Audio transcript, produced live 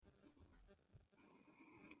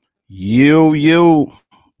Yo,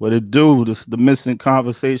 what it do? This is the Missing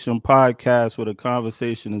Conversation podcast where the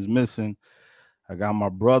conversation is missing. I got my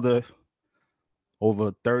brother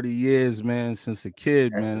over 30 years, man, since a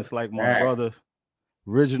kid, That's man. a It's like my fact. brother,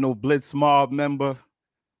 original Blitz Mob member,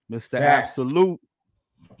 Mr. Fact. Absolute.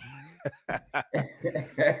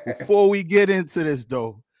 Before we get into this,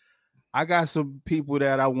 though, I got some people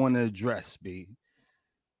that I want to address, B.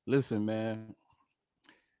 Listen, man,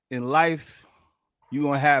 in life, you're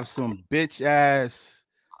going to have some bitch ass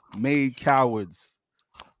made cowards,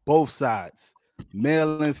 both sides,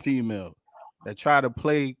 male and female, that try to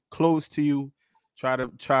play close to you, try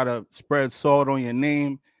to spread salt on your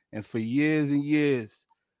name. And for years and years,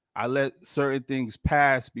 I let certain things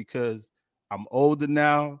pass because I'm older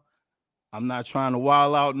now. I'm not trying to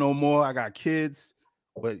wild out no more. I got kids.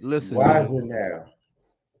 But You listen, man. wiser now.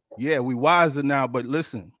 Yeah, we wiser now. But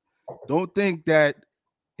listen, don't think that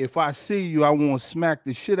if I see you, I won't smack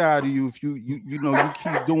the shit out of you if you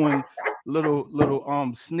keep doing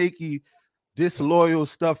little sneaky disloyal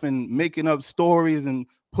stuff and making up stories and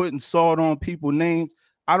putting salt on people's names.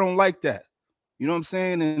 I don't like that. You know what I'm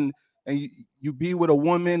saying? And you be with a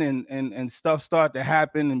woman and stuff start to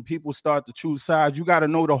happen and people start to choose sides. You got to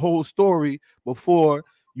know the whole story before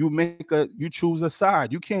you choose a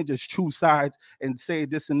side. You can't just choose sides and say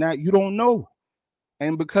this and that. You don't know.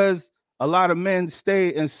 And because a lot of men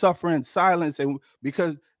stay and suffer in silence, and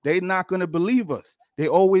because they're not going to believe us, they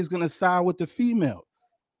always going to side with the female.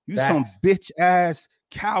 You some Facts. bitch ass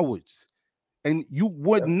cowards. And you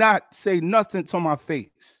would Yep. not say nothing to my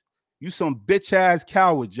face. You some bitch ass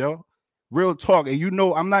cowards, yo. Real talk. And you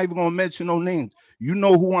know, I'm not even gonna mention no names. You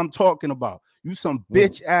know who I'm talking about. You some Mm.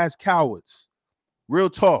 bitch ass cowards.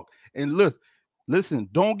 Real talk. And listen,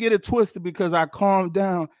 don't get it twisted because I calmed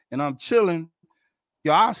down and I'm chilling.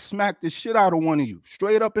 Yo, I smack the shit out of one of you,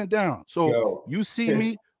 straight up and down. So Yo. you see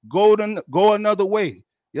me, go another way.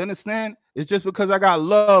 You understand? It's just because I got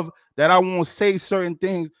love that I won't say certain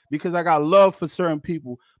things because I got love for certain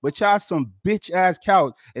people. But y'all some bitch ass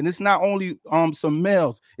cowards, and it's not only some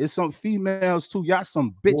males, it's some females too. Y'all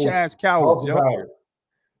some bitch Oof. ass Talk cowards, yo. about it.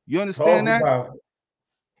 You Talk understand that? about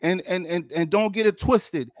it. And don't get it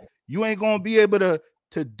twisted. You ain't gonna be able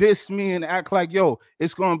to diss me and act like yo,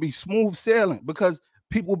 it's gonna be smooth sailing because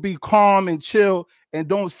people be calm and chill and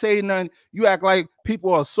don't say nothing. You act like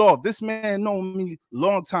people are soft. This man know me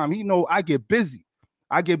long time. He know I get busy.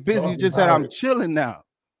 I get busy. Talk Just that about I'm it. chilling now.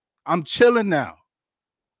 I'm chilling now.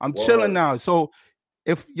 I'm chilling Word. now. So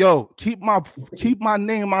if yo keep my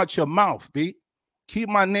name out your mouth, B. Keep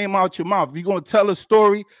my name out your mouth. If you're gonna tell a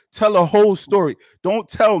story, tell a whole story. Don't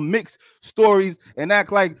tell mixed stories and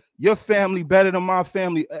act like your family better than my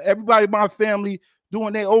family. Everybody, in my family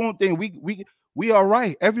doing their own thing. We are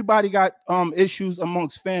right. Everybody got issues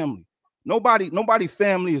amongst family. Nobody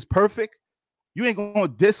family is perfect. You ain't gonna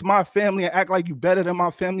diss my family and act like you better than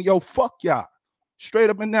my family. Yo, fuck y'all. Straight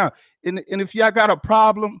up and down. And if y'all got a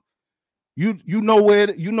problem, you know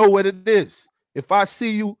what it is. If I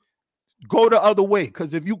see you, go the other way.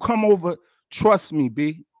 Cause if you come over, trust me,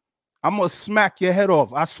 B, I'm gonna smack your head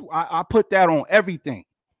off. I put that on everything.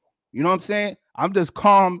 You know what I'm saying? I'm just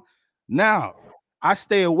calm now. I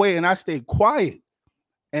stay away and I stay quiet.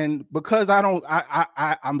 And because I don't,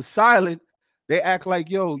 I'm silent. They act like,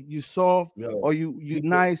 yo, you soft Yo. or you People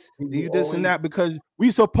nice and people you this and always that because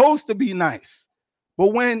we supposed to be nice.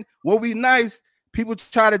 But when we nice, people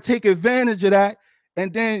try to take advantage of that.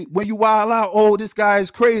 And then when you wild out, oh, this guy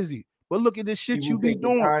is crazy. But look at the shit people you be take the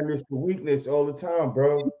doing kindness for weakness all the time,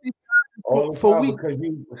 bro. All the for time week.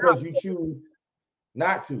 because you choose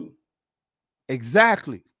not to.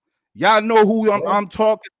 Exactly. Y'all know who I'm, Yeah. I'm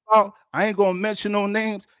talking about. I ain't gonna mention no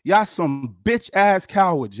names. Y'all some bitch ass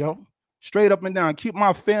cowards, yo. Straight up and down. Keep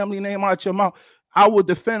my family name out your mouth. I will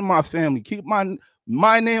defend my family. Keep my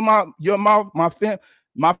name out your mouth. My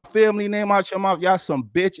family name out your mouth. Y'all some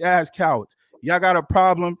bitch ass cowards. Y'all got a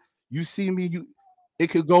problem. You see me, it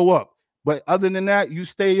could go up. But other than that, you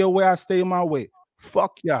stay your way, I stay my way.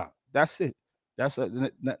 Fuck y'all. That's it.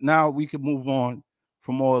 Now we can move on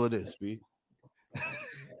from all of this, B.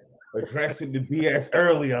 Addressing the BS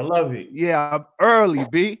early. I love it. Yeah, I'm early,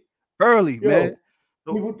 B. Early, man. Yo,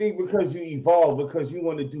 So people think because you evolve, because you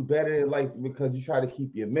want to do better in life, because you try to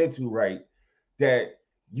keep your mental right, that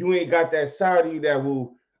you ain't got that side of you that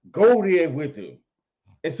will go there with them.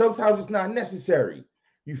 And sometimes it's not necessary.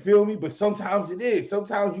 You feel me? But sometimes it is.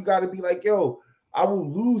 Sometimes you got to be like, yo, I will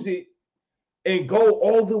lose it and go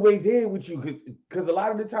all the way there with you. Because a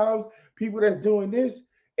lot of the times, people that's doing this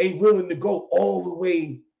ain't willing to go all the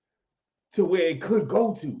way to where it could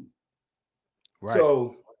go to. right.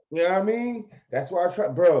 So, you know what I mean? That's why I try,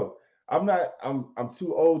 bro. I'm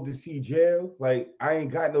too old to see jail. Like I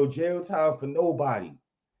ain't got no jail time for nobody.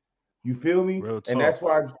 You feel me? Real And talk. that's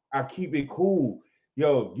why I keep it cool.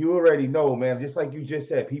 Yo, you already know, man. Just like you just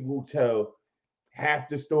said, people tell half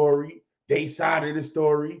the story, they side of the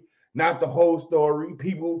story, not the whole story.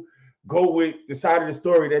 People go with the side of the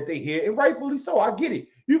story that they hear, and rightfully so. I get it.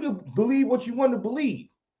 You can believe what you want to believe.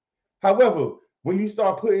 However, when you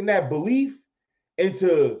start putting that belief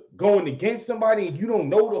into going against somebody and you don't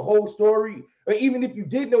know the whole story, or even if you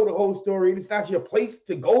did know the whole story and it's not your place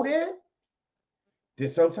to go there, then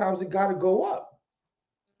sometimes it got to go up.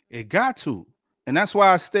 It got to. And that's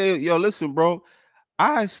why I stay. Yo, listen, bro.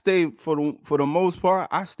 I stay for the most part,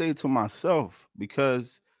 I stay to myself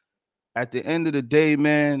because at the end of the day,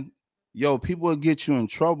 man, yo, people will get you in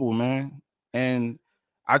trouble, man. And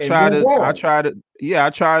And move on. yeah,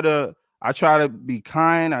 I try to be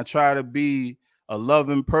kind. I try to be a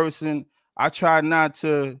loving person. I try not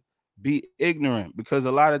to be ignorant because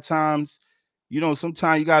a lot of times,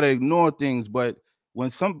 sometimes you gotta ignore things, but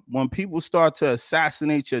when people start to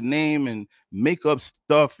assassinate your name and make up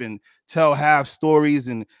stuff and tell half stories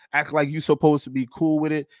and act like you're supposed to be cool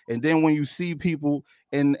with it, and then when you see people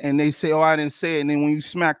and they say, "Oh, I didn't say it," and then when you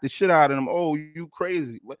smack the shit out of them, "Oh, you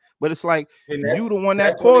crazy," but it's like And you the one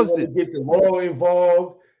that that's when they caused want it. to get the law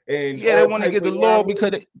involved and Yeah, they all want to type get the of law yammer.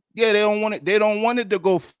 because they don't want it. They don't want it to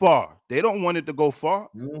go far. They don't want it to go far.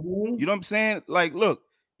 Mm-hmm. You know what I'm saying? Like, look,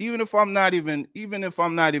 even if I'm not even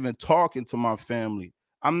talking to my family,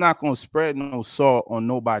 I'm not gonna spread no salt on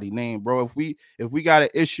nobody's name, bro. If we got an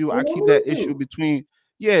issue, You I don't keep that need issue to.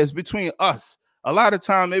 it's between us. A lot of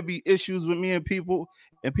time it be issues with me and people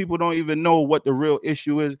don't even know what the real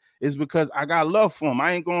issue is. Is because I got love for them.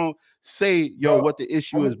 I ain't gonna say, yo, Bro, what the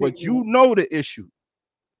issue I'm gonna is, take but you you. know the issue.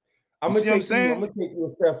 You I'm gonna see what I'm take you. I'm saying? gonna take you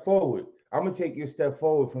a step forward. I'm gonna take you a step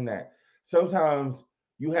forward from that. Sometimes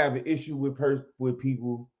you have an issue with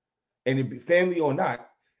people, and it be family or not,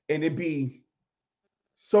 and it be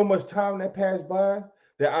so much time that passed by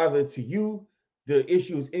that either to you the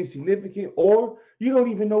issue is insignificant or you don't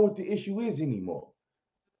even know what the issue is anymore.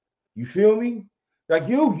 You feel me? Like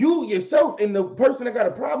you yourself and the person that got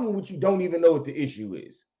a problem with you don't even know what the issue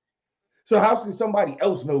is. So how can somebody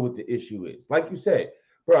else know what the issue is? Like you said,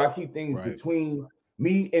 bro, I keep things Right. between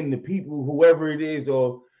me and the people, whoever it is,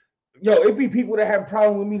 or it be people that have a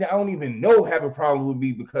problem with me that I don't even know have a problem with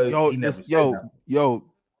me because Yo, he never it's said nothing. yo,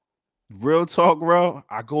 real talk, bro.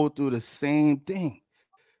 I go through the same thing.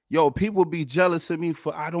 Yo, people be jealous of me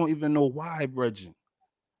for I don't even know why, Bridget.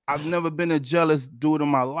 I've never been a jealous dude in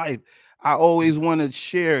my life. I always want to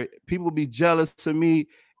share. People be jealous of me,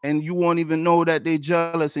 and you won't even know that they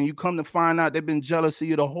jealous, and you come to find out they've been jealous of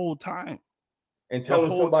you the whole time. And The telling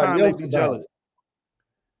whole somebody time they else be about jealous. it.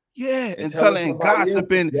 Yeah, And and telling telling and somebody else,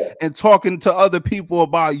 gossiping yeah, and talking to other people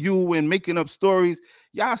about you and making up stories.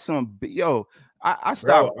 Y'all yo. I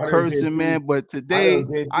bro, stopped cursing, man, but I today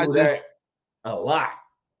done been I through that just a lot.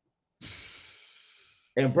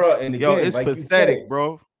 And bro, and yo, again, it's like you said, pathetic,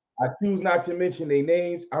 bro. I choose not to mention their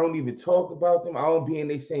names. I don't even talk about them. I don't be in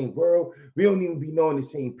the same world. We don't even be knowing the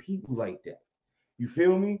same people like that. You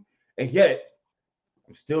feel me? And yet,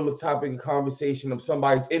 I'm still the topic of conversation of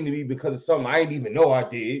somebody's enemy because of something I didn't even know I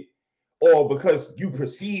did, or because you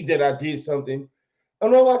perceive that I did something.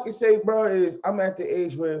 And all I can say, bro, is I'm at the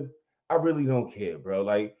age where I really don't care, bro.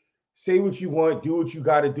 Like, say what you want, do what you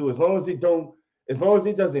got to do, as long as it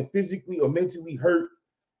doesn't physically or mentally hurt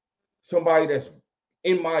somebody that's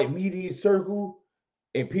in my immediate circle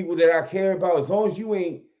and people that I care about. As long as you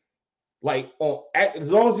ain't like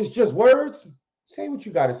as long as it's just words, say what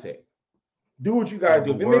you got to say. Do what you Yo, gotta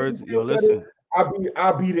do. but If it make you words, yo, feel better, listen,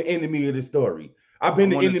 I'll be the enemy of the story. I've I been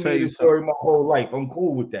the want to tell enemy of you the something. story my whole life. I'm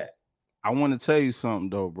cool with that. I want to tell you something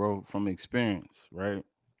though, bro, from experience, right?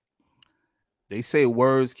 They say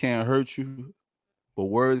words can't hurt you, but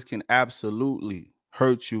words can absolutely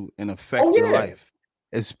hurt you and Oh affect your yeah, life,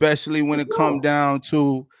 especially when for it come sure. down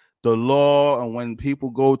to the law and when people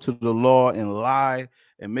go to the law and lie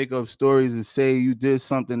and make up stories and say you did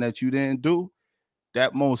something that you didn't do.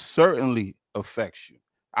 That most certainly affects you.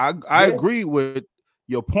 I Yes. agree with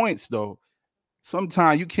your points though.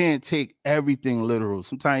 Sometimes you can't take everything literal.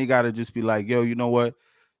 Sometimes you got to just be like, yo, you know what?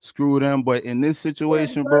 Screw them. But in this Right,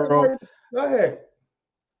 situation, right, bro, right. Go ahead.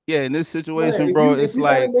 yeah, in this Go ahead. situation, bro, If it's you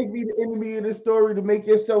gotta like, make me the enemy of the story to make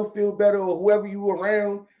yourself feel better or whoever you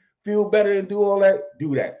around feel better and do all that,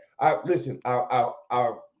 do that. I listen,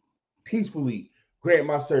 I peacefully grant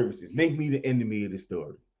my services. Make me the enemy of the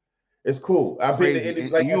story. It's cool. it's I've been the crazy. enemy,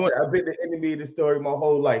 And like I said, I've been the enemy of the story my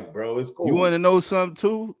whole life, bro. It's you want cool. to know something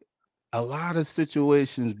too? A lot of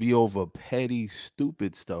situations be over petty,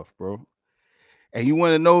 stupid stuff, bro. And you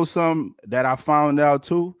want to know something that I found out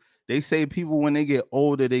too? They say people when they get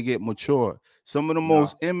older, they get mature. Some of the Nah,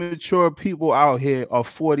 most immature people out here are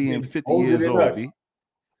 40 and they 50 older years than old, us. B.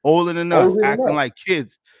 Older than us, Older acting than like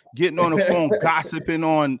kids, getting on the us. phone, gossiping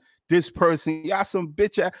on this person. Y'all some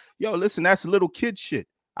bitch ass. Yo, listen, that's little kid shit.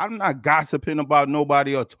 I'm not gossiping about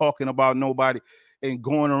nobody or talking about nobody and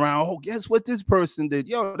going around. Oh, guess what this person did?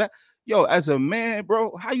 Yo, as a man,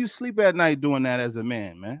 bro, how you sleep at night doing that as a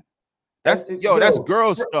man? That's Yo,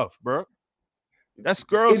 girl stuff, bro. That's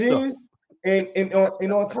girl it stuff. is. And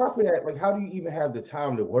on top of that, like, how do you even have the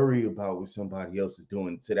time to worry about what somebody else is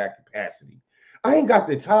doing to that capacity? I ain't got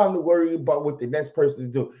the time to worry about what the next person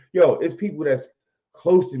is doing. Yo, it's people that's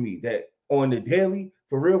close to me that on the daily,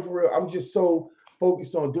 for real, I'm just so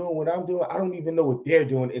focused on doing what I'm doing. I don't even know what they're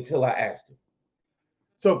doing until I ask them.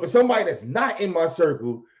 So for somebody that's not in my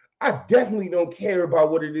circle, I definitely don't care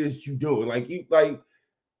about what it is you're doing. Like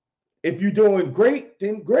if you're doing great,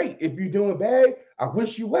 then great. If you're doing bad, I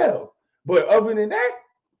wish you well. But other than that,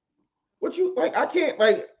 what you like, I can't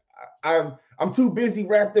like I'm too busy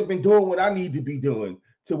wrapped up in doing what I need to be doing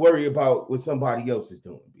to worry about what somebody else is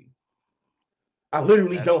doing. B. I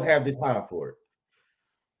literally That's don't have the time for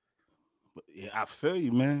Yeah, I feel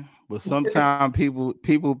you, man. But sometimes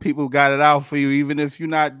people got it out for you, even if you're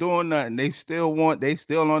not doing nothing. They still on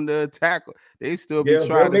the attack. They still it. be They'll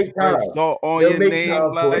trying to make spread time. salt on They'll your make name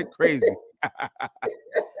time for like crazy.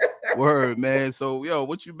 Word, man. So, yo,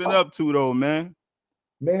 what you been it. up to though, man?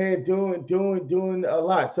 Man, doing a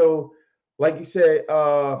lot. So, like you said,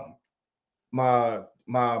 my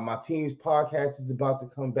team's podcast is about to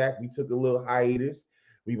come back. We took a little hiatus.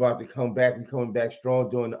 We about to come back. We coming back strong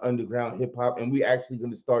doing the underground hip hop, and we actually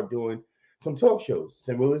going to start doing some talk shows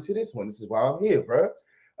similar to this one. This is why I'm here, bro.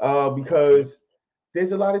 Okay. Because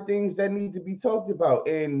there's a lot of things that need to be talked about,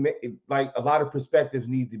 and like a lot of perspectives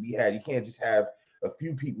need to be had. You can't just have a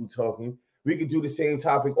few people talking. We could do the same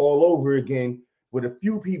topic all over again with a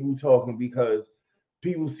few people talking because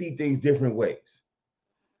people see things different ways.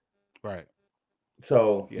 Right.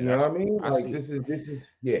 So Yeah, you know what I mean? I Like see. this is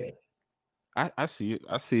yeah. I see it.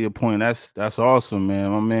 I see your point. That's awesome,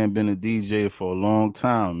 man. My man been a DJ for a long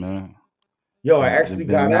time, man. Yo, I Been actually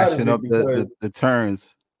been got out of mashing it up because the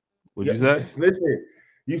turns. What'd yeah, you say? listen,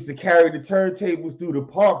 used to carry the turntables through the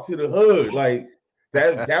park to the hood. Like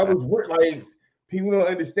that was work. Like people don't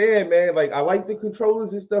understand, man. Like I like the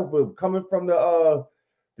controllers and stuff, but coming from the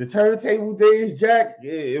turntable days, Jack,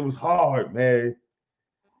 it was hard, man.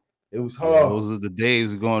 It was Yeah, hard. those are the days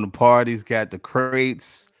we going to parties, got the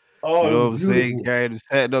crates, you Oh, know it what was I'm saying? beautiful. Carried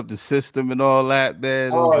setting up the system and all that,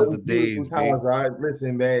 man. Those Oh, it was the was beautiful days, B. times, right?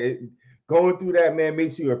 Listen, man, going through that, man,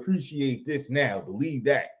 makes you appreciate this now. Believe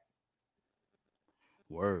that.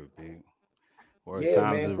 Word, B. Word Yeah,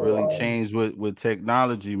 times man. have So, really changed with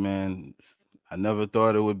technology, man. I never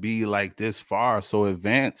thought it would be like this far, so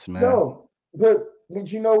advanced, man. no, but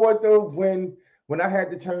you know what though? When I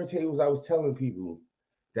had the turntables, I was telling people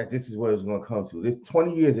that this is what it's going to come to. This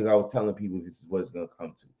 20 years ago, I was telling people this is what it's going to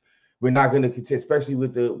come to. We're not going to continue, especially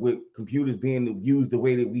with computers being used the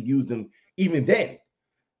way that we used them. Even then,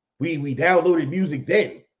 we downloaded music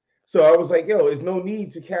then. So I was like, yo, there's no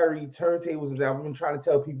need to carry turntables. And I've been trying to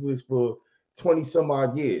tell people this for 20 some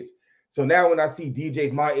odd years. So now when I see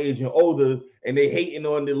DJs my age and older and they hating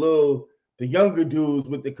on the younger dudes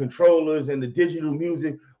with the controllers and the digital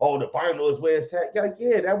music, oh, the vinyl is where it's at. You're like,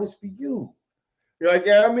 yeah, that was for you. You're like,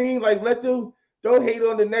 yeah, I mean, like let them don't hate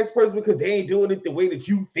on the next person because they ain't doing it the way that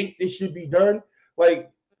you think this should be done.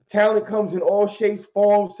 Like talent comes in all shapes,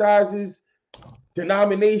 forms, sizes,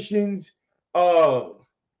 denominations, uh,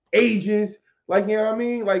 ages. Like you know what I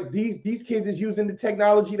mean? Like these kids is using the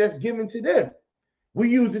technology that's given to them. We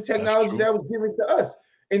use the That's technology true. that was given to us.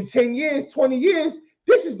 In 10 years, 20 years,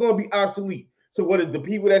 this is gonna be obsolete. So what is the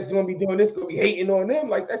people that's gonna be doing this gonna be hating on them?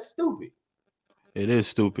 Like that's stupid. It is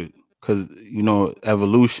stupid because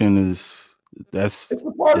evolution is that's It's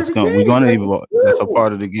a part of it's the going we're game, gonna man. It's evolve. That's a beautiful.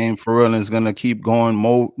 part of the game for real, and it's gonna keep going,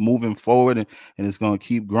 moving forward, and it's gonna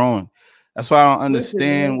keep growing. That's why I don't Listen,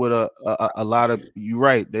 understand man. with a lot of you're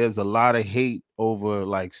right. There's a lot of hate over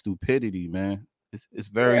like stupidity, man. It's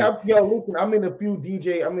Yeah, very yo, listen, I'm in a few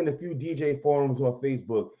DJ forums on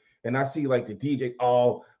Facebook, and I see like the DJ,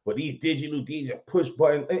 oh, but these digital DJs push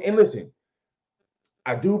button. And listen,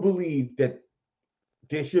 I do believe that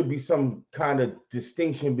there should be some kind of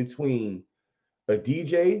distinction between a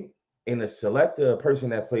DJ and a selector, a person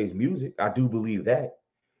that plays music. I do believe that.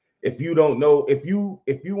 If you don't know, if you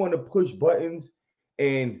want to push buttons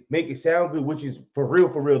and make it sound good, which is for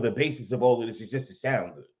real, the basis of all of this is just to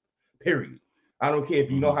sound good. Period. I don't care if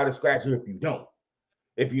you know mhm. how to scratch or if you don't.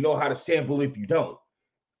 If you know how to sample, if you don't.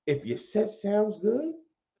 if your set sounds good,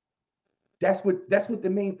 that's what the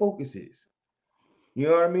main focus is. You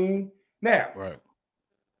know what I mean? Now, Right.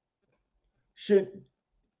 should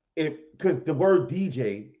if because the word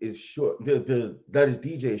DJ is short, the that is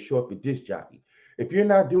DJ is short for disc jockey. If you're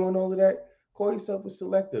not doing all of that, call yourself a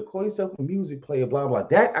selector, call yourself a music player, blah blah.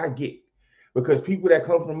 That I get, because people that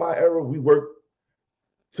come from my era, we work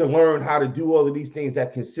to learn how to do all of these things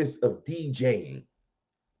that consist of DJing.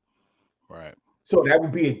 Right. So that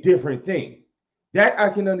would be a different thing. That I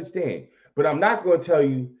can understand. But I'm not going to tell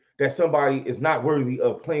you that somebody is not worthy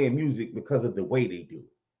of playing music because of the way they do it.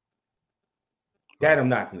 That I'm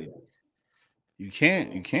not going to do. You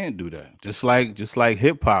can't do that. Just like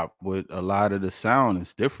hip hop, with a lot of the sound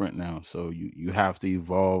is different now. So you have to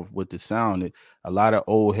evolve with the sound. A lot of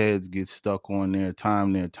old heads get stuck on their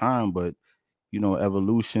time, but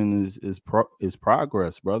evolution is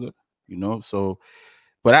progress, brother. So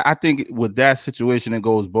but I think with that situation, it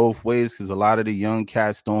goes both ways, because a lot of the young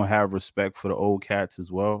cats don't have respect for the old cats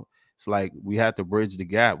as well. It's like we have to bridge the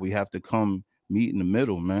gap. We have to come meet in the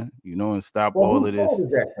middle, man. And stop all of this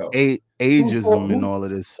ageism and all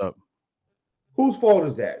of this stuff. Whose fault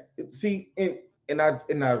is that? See, and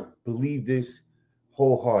I believe this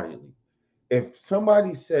wholeheartedly. If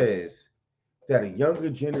somebody says that a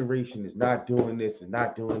younger generation is not doing this and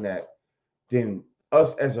not doing that, then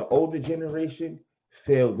us as an older generation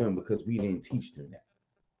failed them because we didn't teach them that.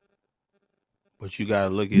 But you gotta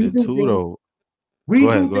look at it too, though. We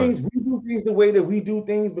do things the way that we do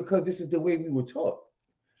things because this is the way we were taught.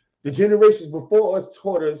 The generations before us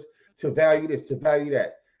taught us to value this, to value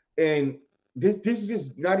that. And this is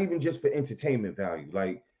just not even just for entertainment value.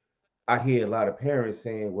 Like, I hear a lot of parents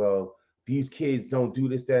saying, well, these kids don't do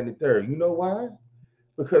this, that, and the third. You know why?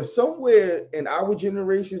 Because somewhere in our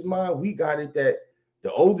generation's mind, we got it that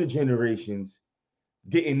the older generations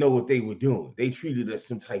didn't know what they were doing. They treated us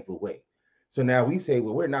some type of way. So now we say,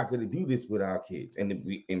 well, we're not going to do this with our kids.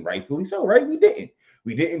 And rightfully so, right? We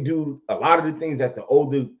didn't do a lot of the things that the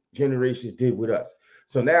older generations did with us.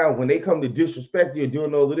 So now when they come to disrespect you,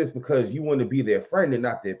 doing all of this because you want to be their friend and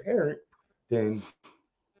not their parent, then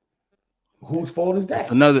whose fault is that?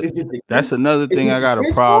 That's another thing I got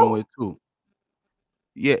a problem with too.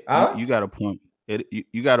 Yeah, you got a point.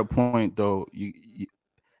 You got a point, though.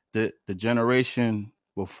 The generation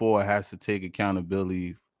before has to take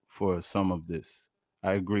accountability for some of this.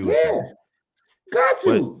 I agree with that. Got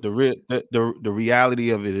to. But the reality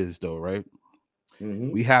of it is, though, right?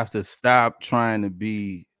 Mm-hmm. We have to stop trying to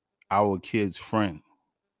be our kids' friend.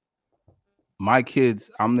 My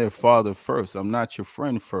kids, I'm their father first. I'm not your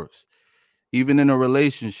friend first. Even in a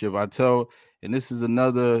relationship, I tell, and this is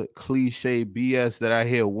another cliche BS that I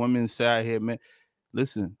hear women say, I hear men,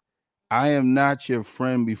 listen, I am not your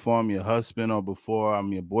friend before I'm your husband or before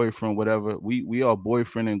I'm your boyfriend, whatever. We are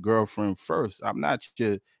boyfriend and girlfriend first. I'm not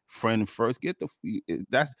your friend first.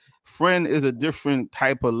 That's friend is a different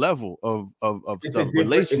type of level of stuff.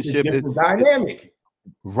 Relationship is dynamic.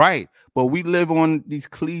 Right. But we live on these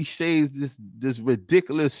cliches, this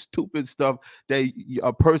ridiculous, stupid stuff that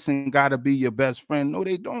a person got to be your best friend. No,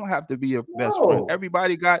 they don't have to be your best friend.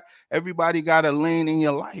 Everybody got a lane in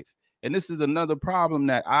your life. And this is another problem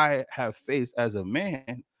that I have faced as a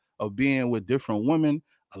man of being with different women.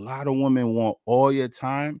 A lot of women want all your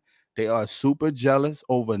time. They are super jealous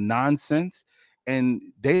over nonsense. And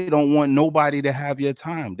they don't want nobody to have your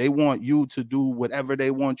time. They want you to do whatever they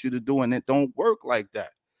want you to do. And it don't work like that.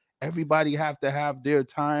 Everybody have to have their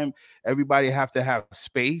time. Everybody have to have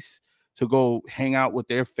space to go hang out with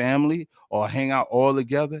their family or hang out all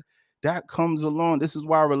together. That comes along. This is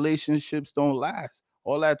why relationships don't last.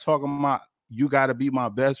 All that talking about, you got to be my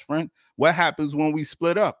best friend. What happens when we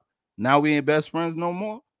split up? Now we ain't best friends no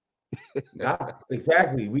more? Nah,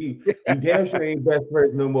 exactly. We damn sure ain't best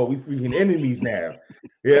friends no more. We freaking enemies now.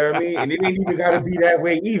 You know what I mean? And it ain't even got to be that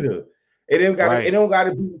way either. It don't got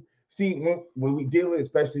to be. See, when we deal,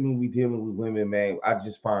 especially when we dealing with women, man, I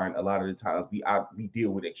just find a lot of the times we deal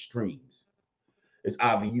with extremes. It's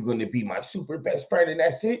either you're gonna be my super best friend and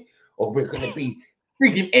that's it, or we're gonna be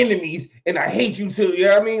freaking enemies and I hate you too. You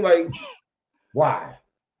know what I mean? Like, why?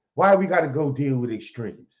 Why we got to go deal with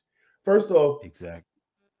extremes? First off, exactly.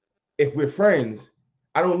 If we're friends,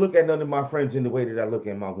 I don't look at none of my friends in the way that I look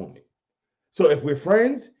at my woman. So if we're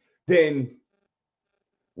friends, then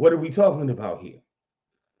what are we talking about here?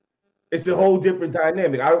 It's a whole different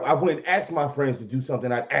dynamic. I wouldn't ask my friends to do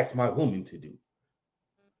something I'd ask my woman to do.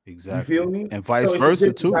 Exactly. You feel me? And vice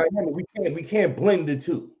versa too. We can't blend the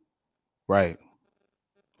two. Right.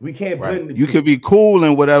 We can't blend the two. You could be cool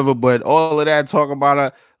and whatever, but all of that talking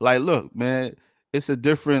about like, look, man, it's a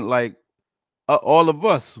different, like, all of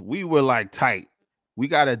us, we were like tight. we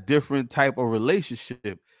got a different type of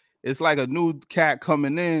relationship. It's like a new cat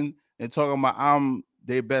coming in and talking about I'm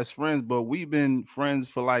their best friends, but we've been friends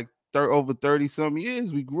for like over 30 some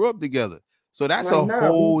years. We grew up together. So that's Like, a nah,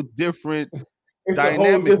 whole different it's a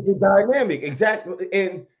whole dynamic. different dynamic. Exactly.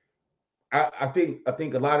 And I think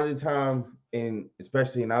a lot of the time, and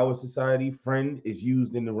especially in our society, friend is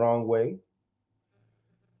used in the wrong way.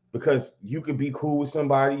 Because you could be cool with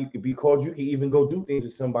somebody, you could be called, you could even go do things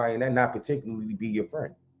with somebody, and that not particularly be your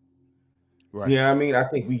friend. Right. You know what I mean? I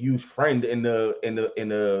think we use friend in a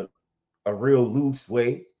real loose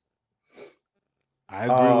way. I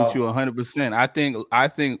agree with you 100%. I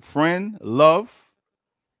think friend, love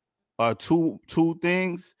are two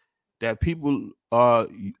things that people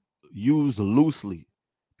use loosely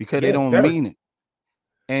because they Yeah, don't very. mean it.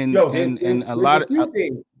 And Yo, and and a there's lot a of few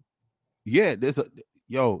things. yeah, there's a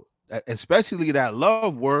especially that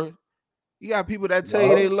love word. You got people that tell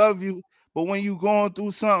you they Love. love you, but when you going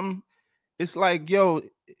through something, it's like, yo,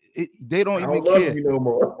 they don't I even don't love care. you no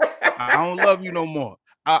more. I don't love you no more.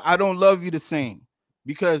 I don't love you the same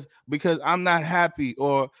because I'm not happy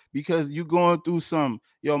or because you going through something.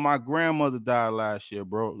 Yo, my grandmother died last year,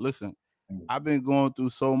 bro. Listen, I've been going through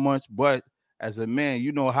so much, but as a man,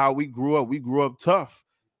 you know how we grew up. We grew up tough.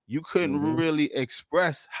 You couldn't Mm-hmm. really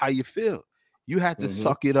express how you feel. You had to Mm-hmm.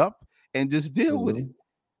 suck it up and just deal with it. Mm-hmm.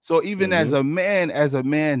 So even Mm-hmm. as a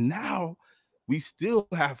man now, we still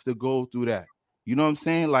have to go through that. You know what I'm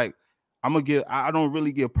saying? Like I don't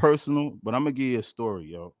really get personal, but I'm gonna give you a story,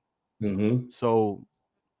 yo. Mm-hmm. So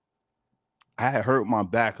I had hurt my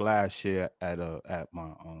back last year at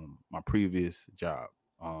my previous job.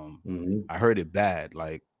 Mm-hmm. I hurt it bad,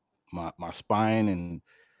 like my spine and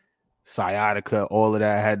sciatica, all of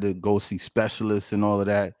that. I had to go see specialists and all of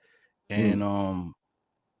that. And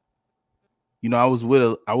I was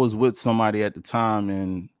with somebody at the time,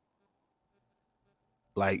 and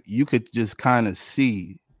like you could just kind of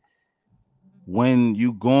see when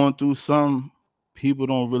you going through something, people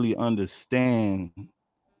don't really understand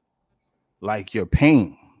like your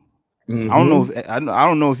pain. Mm-hmm. I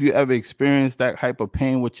don't know if you ever experienced that type of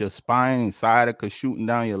pain with your spine and sciatica shooting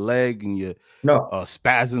down your leg and your No.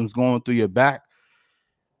 spasms going through your back.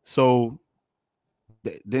 So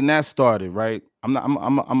then that started, right? I'm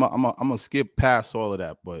gonna skip past all of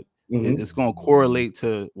that, but Mm-hmm. it's gonna correlate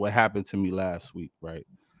to what happened to me last week, right?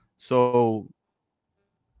 So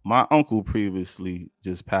my uncle previously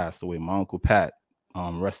just passed away. My uncle Pat,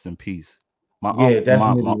 rest in peace. Yeah,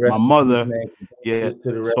 definitely. My Rest in peace, mother, man. yeah. Condolences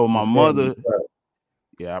to the rest So of my his family. mother,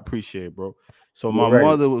 yeah, I appreciate it, bro. So You're my ready.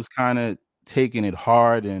 mother was kind of taking it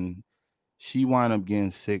hard, and she wound up getting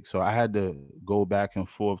sick. So I had to go back and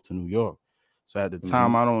forth to New York. So at the Mm-hmm.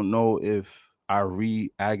 time, I don't know if I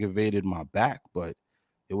re-aggravated my back, but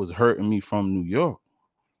it was hurting me from New York,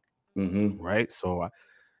 Mm-hmm. right? So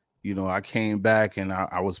I came back and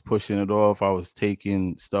I was pushing it off. I was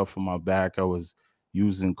taking stuff from my back. I was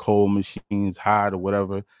using cold machines, hot or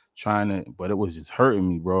whatever, but it was just hurting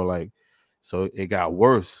me, bro. Like, so it got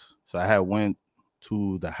worse. So I had went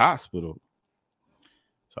to the hospital.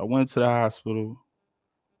 So I went to the hospital.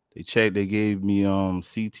 They checked. They gave me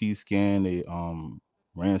CT scan. They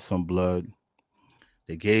ran some blood.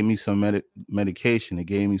 They gave me some medication. They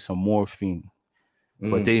gave me some morphine,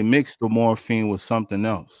 but Mm-hmm. they mixed the morphine with something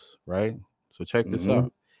else, right? So check this Mm-hmm.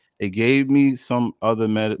 out. They gave me some other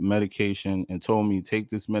medication and told me take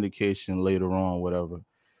this medication later on, whatever.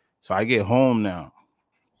 So I get home now.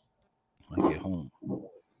 I get home,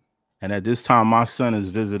 and at this time, my son is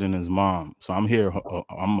visiting his mom. So I'm here.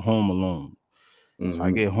 I'm home alone. So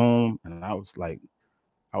I Mm-hmm. get home, and I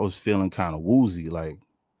was feeling kind of woozy. Like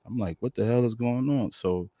I'm like, what the hell is going on?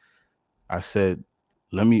 So I said,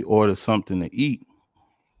 let me order something to eat.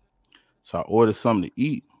 So I ordered something to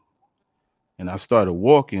eat. And I started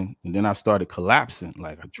walking, and then I started collapsing,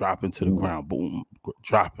 like I drop into the ground, boom,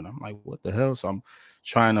 dropping. I'm like, what the hell? So I'm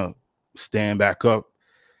trying to stand back up,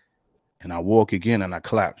 and I walk again, and I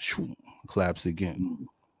collapse, shoo, collapse again.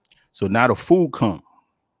 So now the food come.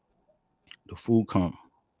 The food come.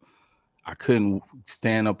 I couldn't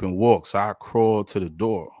stand up and walk, so I crawled to the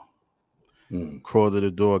door. Mm-hmm. Crawled to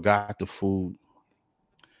the door, got the food.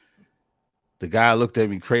 The guy looked at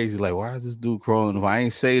me crazy, like, why is this dude crawling? If I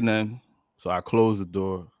ain't say nothing, so I closed the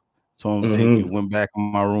door. Told him thank Mm-hmm. you. Went back in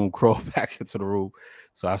my room, crawled back into the room.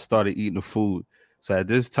 So I started eating the food. So at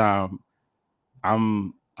this time,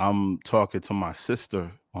 I'm talking to my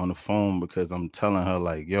sister on the phone because I'm telling her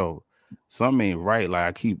like, yo, something ain't right. Like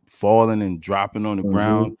I keep falling and dropping on the Mm-hmm.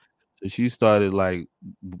 ground. So she started like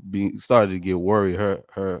started to get worried. Her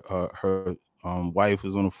wife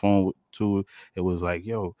was on the phone too. It was like,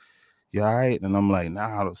 yo, You all right? And I'm like,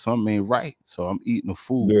 nah, something ain't right. So I'm eating the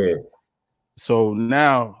food. Yeah. So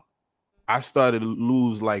now I started to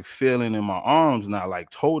lose like feeling in my arms now, like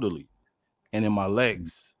totally, and in my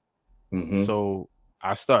legs. Mm-hmm. So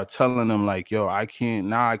I start telling them like, yo, I can't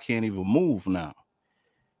even move now.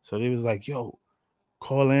 So they was like, yo,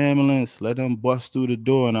 call the ambulance, let them bust through the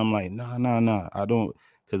door. And I'm like, nah, I don't,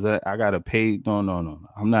 because I got to pay. No.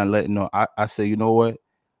 I'm not letting no. I say, you know what?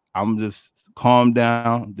 I'm just calm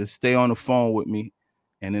down, just stay on the phone with me.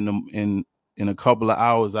 And in a couple of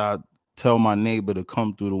hours, I tell my neighbor to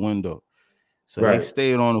come through the window. So they Right.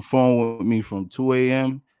 stayed on the phone with me from 2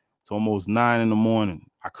 a.m. to almost 9 in the morning.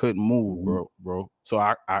 I couldn't move, Mm-hmm. bro. So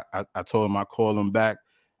I told him I called him back.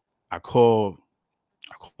 I called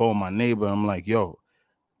my neighbor. I'm like, yo,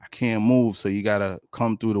 I can't move, so you gotta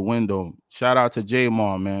come through the window. Shout out to J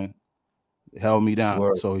Mom, man. Held me down.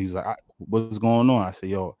 Word. So he's like, what's going on? I said,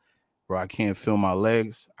 yo, bro, I can't feel my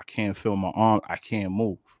legs. I can't feel my arm. I can't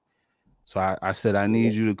move. So I said, I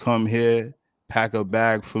need you to come here, pack a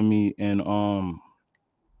bag for me, and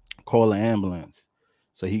call an ambulance.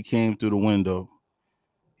 So he came through the window.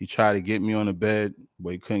 He tried to get me on the bed,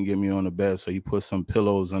 but he couldn't get me on the bed. So he put some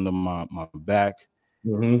pillows under my back,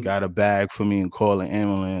 Mm-hmm. got a bag for me, and called an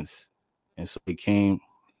ambulance. And so he came,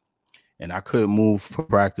 and I couldn't move for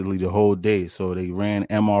practically the whole day. So they ran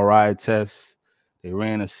MRI tests, they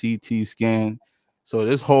ran a CT scan. So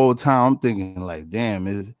this whole time I'm thinking like, damn,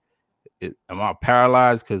 am I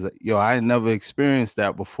paralyzed? Because yo, I had never experienced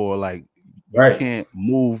that before. Like you Right. can't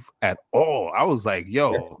move at all. I was like,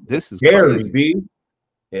 yo, That's this is scary, crazy. B.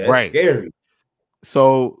 Yeah, that's Right. scary.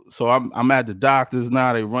 So I'm at the doctor's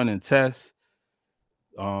now. They running tests.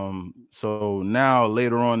 So now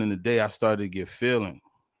later on in the day, I started to get feeling.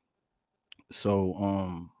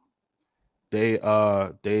 So they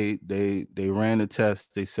ran the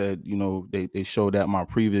test. They said, you know, they showed that my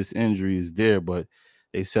previous injury is there, but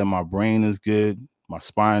they said my brain is good, my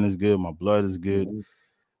spine is good, my blood is good. Mm-hmm.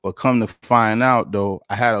 But come to find out though,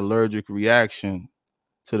 I had allergic reaction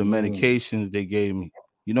to the medications they gave me.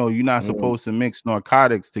 You know, you're not Mm-hmm. supposed to mix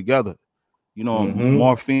narcotics together. You know, Mm-hmm.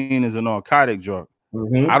 morphine is a narcotic drug. I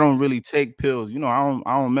Mm-hmm. don't really take pills. You know, I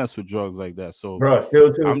don't mess with drugs like that. So Bro, I'm just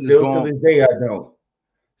still to going. this day, I don't.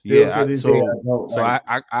 Still Yeah. to this day, I don't So like.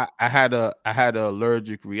 I had an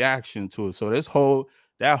allergic reaction to it. So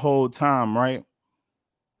that whole time, right?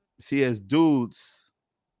 See, as dudes,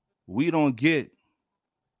 we don't get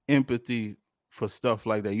empathy for stuff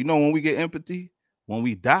like that. You know, when we get empathy, when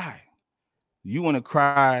we die, you want to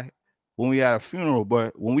cry when we at a funeral,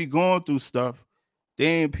 but when we going through stuff, there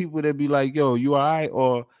ain't people that be like, yo, you all right?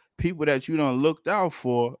 Or people that you done looked out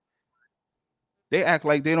for, they act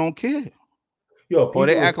like they don't care. Yo, Or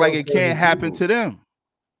they people are act like it can't self-serving happen people. to them.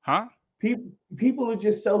 Huh? People are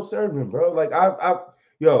just self-serving, bro. Like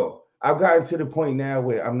I've gotten to the point now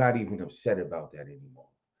where I'm not even upset about that anymore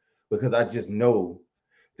because I just know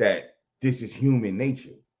that this is human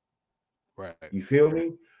nature. Right. You feel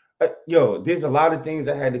me? Yo, there's a lot of things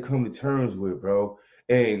I had to come to terms with, bro,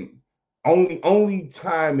 and only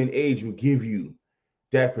time and age will give you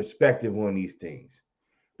that perspective on these things.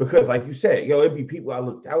 Because, like you said, yo, it'd be people I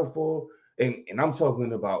looked out for, and I'm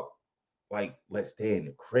talking about like let's stay in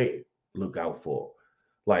the crib, look out for.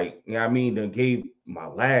 Like, you know what I mean? Then gave my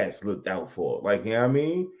last looked out for. Like, you know what I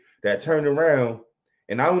mean? That turned around,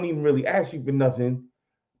 and I don't even really ask you for nothing,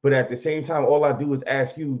 but at the same time, all I do is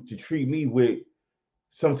ask you to treat me with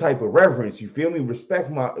some type of reverence. You feel me?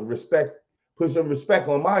 Put some respect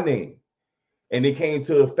on my name. And it came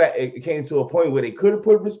to a point where they could have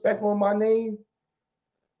put respect on my name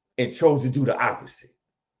and chose to do the opposite.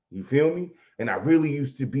 You feel me? And I really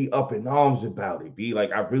used to be up in arms about it. Be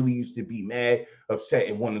like, I really used to be mad, upset,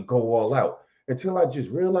 and want to go all out until I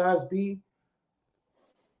just realized,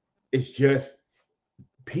 it's just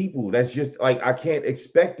people. That's just like I can't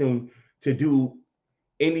expect them to do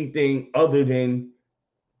anything other than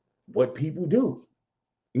what people do.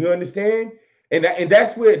 You understand? And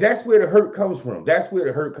that's where the hurt comes from. That's where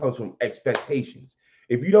the hurt comes from. Expectations.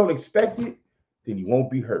 If you don't expect it, then you won't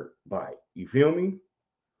be hurt by it. You feel me?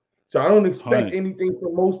 So I don't expect 100. anything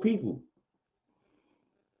from most people.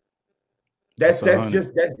 That's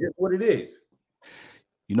 100. That's just what it is.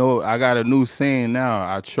 You know, I got a new saying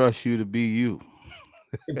now. I trust you to be you.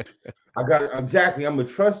 I got it exactly. I'm gonna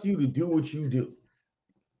trust you to do what you do.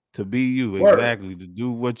 To be you, Word. exactly. To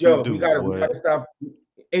do what you Yo, do, we boy. gotta stop.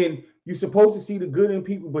 And you're supposed to see the good in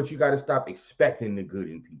people, but you gotta stop expecting the good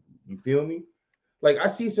in people. You feel me? Like I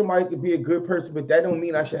see somebody could be a good person, but that don't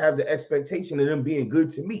mean I should have the expectation of them being good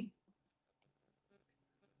to me.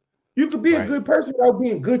 You could be a good person without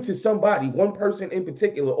being good to somebody, one person in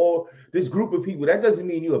particular, or this group of people. That doesn't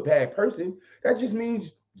mean you're a bad person. That just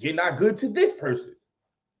means you're not good to this person.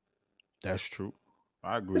 That's true.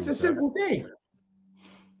 I agree It's a with that. simple thing.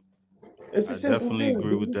 It's a I simple definitely thing,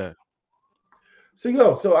 agree with dude. that.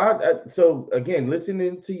 So again,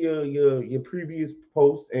 listening to your previous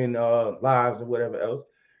posts and lives and whatever else,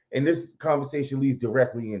 and this conversation leads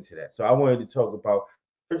directly into that. So I wanted to talk about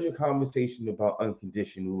your conversation about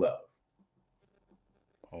unconditional love.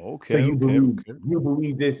 So Okay, okay, okay.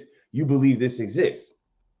 you believe this exists.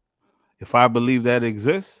 If I believe that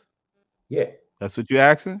exists, Yeah. that's what you're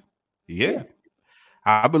asking? Yeah. Yeah.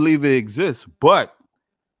 I believe it exists, but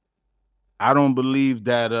I don't believe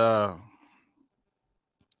that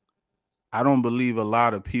I don't believe a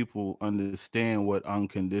lot of people understand what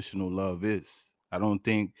unconditional love is. I don't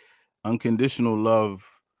think unconditional love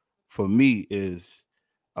for me is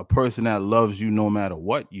a person that loves you no matter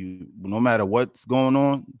what's going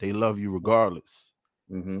on, they love you regardless.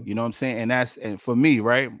 Mm-hmm. You know what I'm saying? And for me,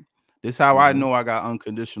 right? This is how I Mm-hmm. know I got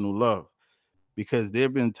unconditional love, because there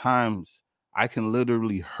have been times I can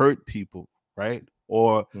literally hurt people, right?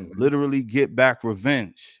 Or Mm-hmm. literally get back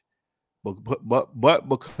revenge. But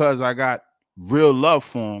because I got real love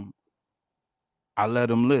for them, I let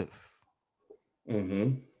them live.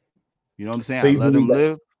 Mm-hmm. You know what I'm saying? So I let them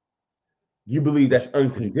live. you believe What that's you,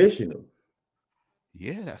 unconditional.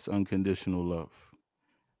 yeah, that's unconditional love.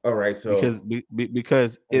 All right. So Because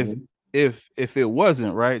mhm. if it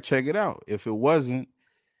wasn't, right, check it out. If it wasn't,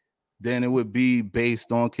 then it would be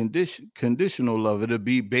based on conditional love. It'd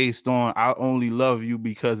be based on I only love you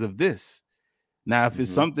because of this. Now, if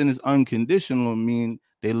it's Mhm. something is unconditional, mean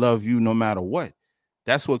they love you no matter what.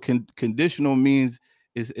 That's what conditional means.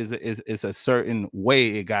 Is a certain way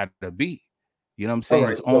it got to be. You know what I'm All saying?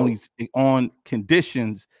 right. It's only on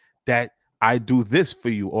conditions that I do this for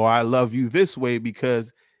you, or I love you this way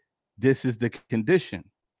because this is the condition.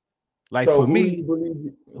 Like So for me,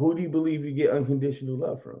 who do you believe you get unconditional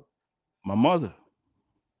love from? my mother.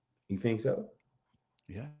 You think so?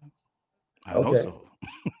 Yeah, I know Okay. so.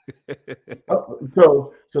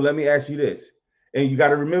 So let me ask you this. And you got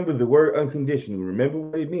to remember the word unconditional. Remember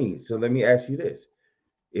what it means. So let me ask you this.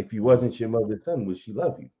 If you Mhm. wasn't your mother's son, would she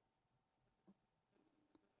love you?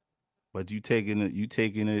 But you taking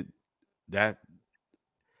it that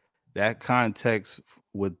that context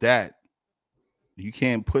with that, you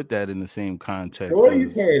can't put that in the same context Sure, you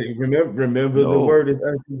as can. Remember the no. word is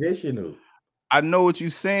unconditional. I know what you're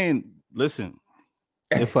saying. Listen,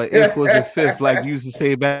 if a if was a fifth, like you used to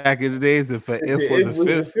say back in the days, if a if was a It was fifth,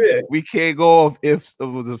 the fifth. we can't go off if it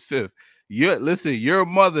was a fifth. Your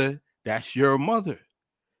mother, that's your mother.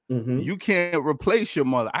 Mm-hmm. You can't replace your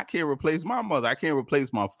mother. I can't replace my mother. I can't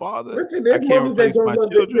replace my father. Listen, I there's can't mothers that replace don't my love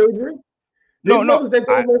their children. children. There's No, no. mothers that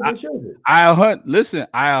don't love their children. Listen,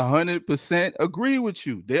 I 100% agree with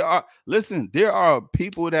you. There are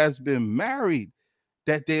people that's been married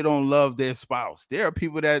that they don't love their spouse. There are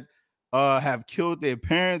people that have killed their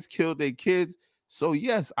parents, killed their kids. So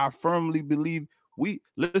yes, I firmly believe we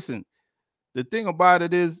listen. The thing about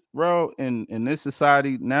it is, bro, in this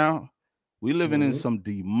society now, we living in Mm-hmm. some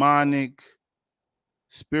demonic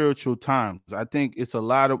spiritual times. I think it's a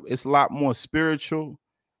lot more spiritual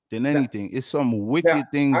than Now, anything. It's some now, wicked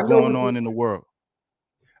things I know going what on in the world.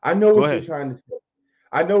 I know Go what you're ahead. trying to say.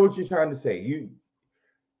 I know what you're trying to say.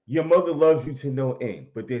 Your mother loves you to no end,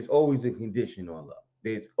 but there's always a condition on love.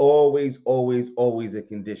 There's always, always, always a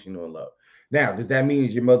condition on love. Now, does that mean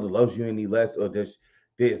that your mother loves you any less, or does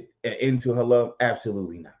there's an end to her love?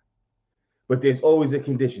 Absolutely not. But there's always a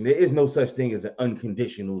condition. There is no such thing as an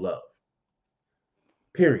unconditional love.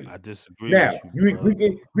 Period. I disagree Now, with you,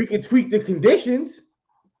 brother. we can tweak the conditions.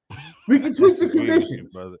 We I can tweak the disagree with you,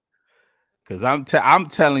 conditions. brother. Because I'm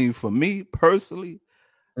telling you, for me personally,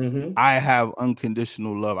 Mm-hmm. I have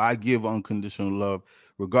unconditional love. I give unconditional love,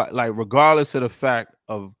 regardless of the fact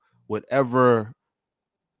of whatever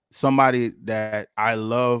somebody that I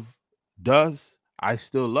love does. I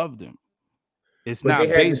still love them. It's But not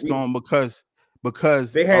based on because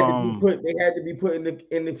they had to be put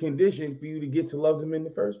in the condition for you to get to love them in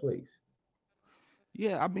the first place.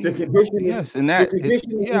 yeah, I The mean, condition is yes, and the that it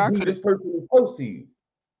condition is to yeah, I be could this person is close to you.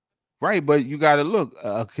 right, but you got to look.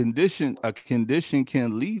 A condition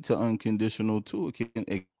can lead to unconditional too.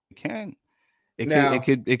 Now,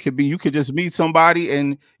 It could be you could just meet somebody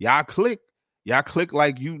and y'all click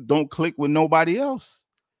like you don't click with nobody else.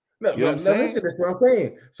 no, You know what no, I'm no, listen, saying? that's what I'm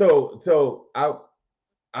saying. So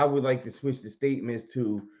I would like to switch the statements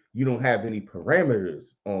to you don't have any parameters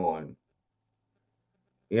on,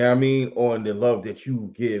 you know what I mean, on the love that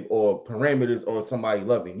you give or parameters on somebody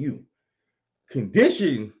loving you.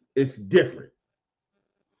 Condition it's different.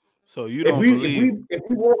 So you don't believe If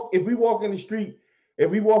we walk in the street, if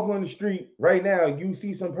we walk on the street right now, you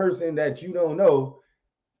see some person that you don't know,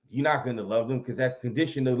 you're not gonna love them because that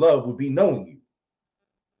condition of love would be knowing you.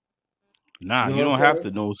 nah, You know you what I'm don't have saying?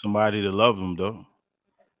 to know somebody to love them though.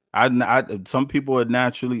 Some people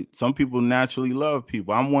naturally love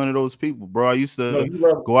people. I'm one of those people, bro. I used No,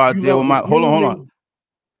 to go out you there love with the my hold on. human.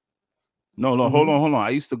 No, Mm-hmm. hold on. I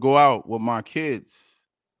used to go out with my kids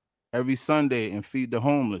every Sunday and feed the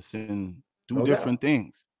homeless and do No doubt. different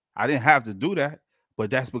things. I didn't have to do that, but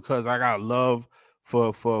that's because I got love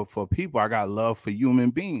for people. I got love for human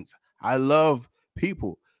beings. I love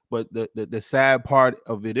people. But the sad part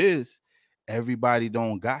of it is everybody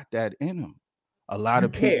don't got that in them. A lot You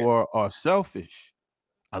of people care. are selfish.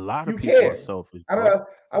 A lot of You people are care. selfish, I bro. don't.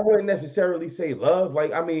 I wouldn't necessarily say love.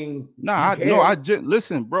 Like I mean, you Nah, no, care. I just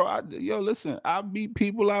listen, bro. Listen. I meet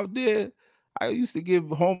people out there. I used to give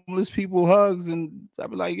homeless people hugs, and I'd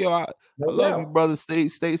be like, I No love you, doubt. brother.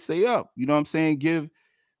 Stay up. You know what I'm saying? Give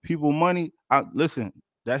people money. Listen.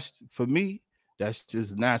 That's for me. That's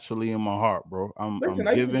just naturally in my heart, bro. I'm Listen,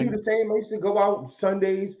 I used to do giving the same. I used to go out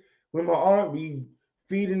Sundays with my aunt. We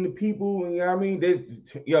feeding the people, and you know what I mean.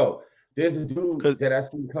 There's a dude because that I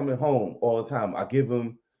see coming home all the time. I give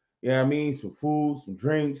him, you know what I mean, some food, some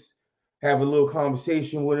drinks, have a little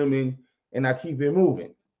conversation with him, and I keep it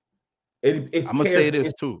moving. It's I'm gonna say care. this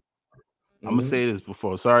It's, too. I'm gonna mm-hmm. say this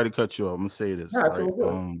before. Sorry to cut you off. I'm gonna say this, Nah, it's right? all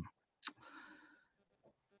good.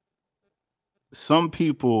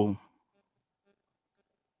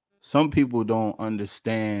 Some people don't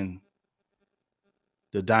understand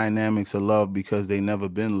the dynamics of love because they never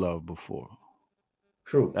been loved before.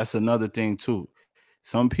 True. That's another thing too.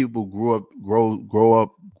 Some people grew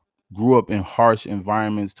up in harsh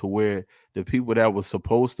environments to where the people that were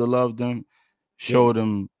supposed to love them showed Didn't.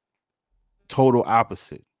 them total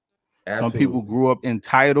opposite. Some people Absolutely. grew up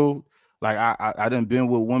entitled. Like I done been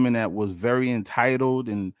with women that was very entitled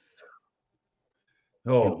and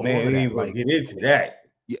Oh all man, of we that. ain't gonna Like get into that.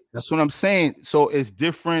 yeah, that's what I'm saying. So it's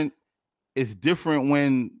different. It's different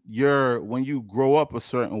when you grow up a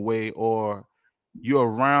certain way or you're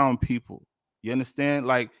around people. You understand?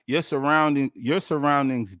 Like your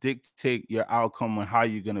surroundings dictate your outcome and how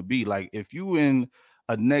you're gonna be. Like if you in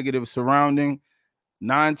a negative surrounding,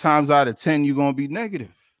 9 times out of 10, you're gonna be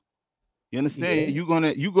negative. You understand? Yeah.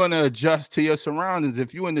 You're gonna adjust to your surroundings.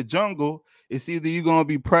 If you in the jungle, it's either you're gonna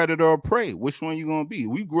be predator or prey. Which one you gonna be?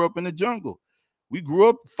 We grew up in the jungle. We grew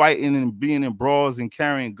up fighting and being in brawls and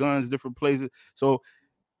carrying guns different places. So,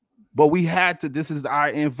 but we had to. This is our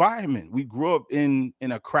environment. We grew up in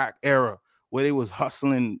a crack era where they was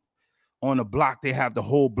hustling on the block. They have the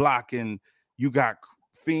whole block, and you got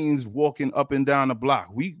fiends walking up and down the block.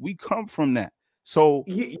 We come from that, so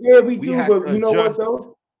Yeah, we we do, had but to you know what adjust.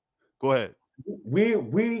 though? Go ahead.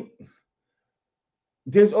 We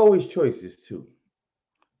there's always choices too.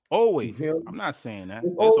 You Always. feel me? I'm not saying that.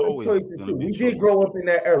 There's There's always always choices gonna too. be We did choice. grow up in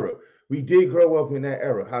that era. We did grow up in that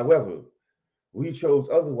era. However, we chose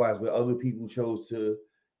otherwise. Where other people chose to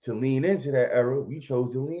lean into that era, we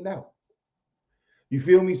chose to lean out. You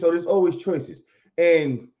feel me? So there's always choices,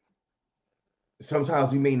 and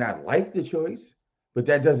sometimes we may not like the choice, but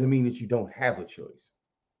that doesn't mean that you don't have a choice.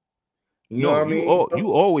 You know No, what I mean?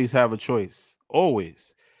 you always have a choice.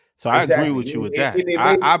 Always. So I agree Exactly. with you with And that. it may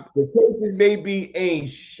I the choices may be a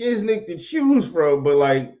shiznick to choose from, but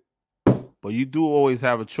like but you do always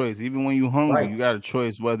have a choice. Even when you're hungry, right, you got a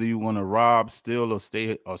choice whether you want to rob, steal, or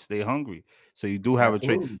stay hungry. So you do have a choice.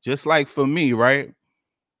 absolutely. Just like for me, right?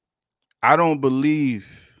 I don't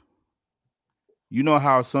believe, you know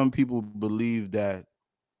how some people believe that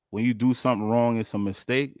when you do something wrong, it's a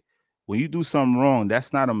mistake. When you do something wrong,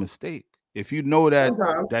 that's not a mistake. If you know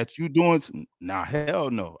Sometimes. that you doing nah, hell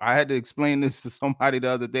no. I had to explain this to somebody the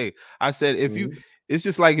other day. I said, Mm-hmm, it's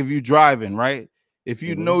just like if you driving, right? If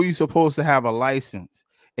you mm-hmm. know you're supposed to have a license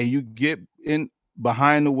and you get in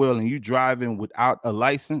behind the wheel and you driving without a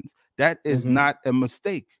license, that is Mm-hmm. not a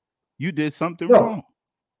mistake. You did something No, wrong.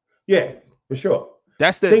 yeah, for sure.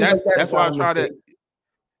 That's the Things like that is that's why not I a try to. mistake.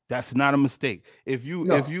 That's not a mistake. No, If you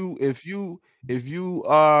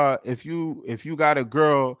got a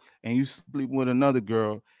girl and you sleep with another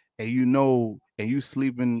girl and you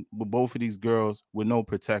sleeping with both of these girls with no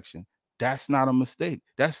protection, that's not a mistake.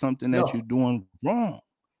 That's something that you're no. doing wrong.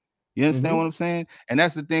 You understand what Mm-hmm. I'm saying? And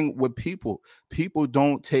that's the thing with people. People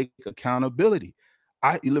don't take accountability.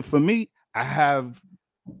 For me, I have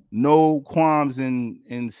no qualms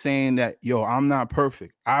in saying that, yo, I'm not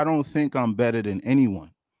perfect. I don't think I'm better than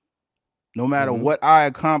anyone. No matter what I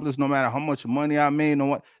accomplish, no matter how much money I made,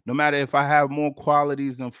 no matter if I have more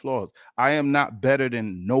qualities than flaws, I am not better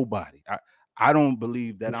than nobody. I don't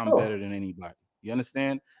believe that For I'm sure. better than anybody. You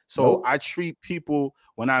understand? So Nope. I treat people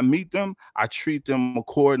when I meet them, I treat them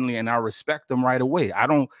accordingly and I respect them right away.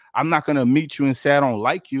 I'm not gonna meet you and say I don't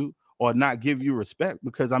like you or not give you respect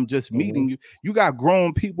because I'm just meeting you. You got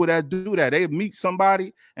grown people that do that. They meet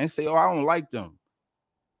somebody and say, "Oh, I don't like them."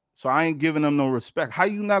 So I ain't giving them no respect. How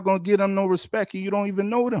you not gonna give them no respect and you don't even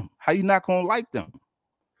know them? How you not gonna like them?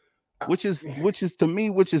 Which is to me,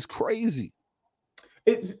 which is crazy.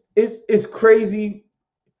 It's crazy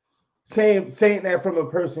saying that from a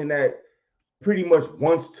person that pretty much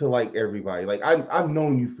wants to like everybody. Like I've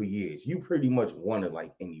known you for years. You pretty much want to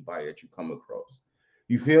like anybody that you come across.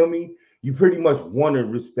 You feel me? You pretty much want to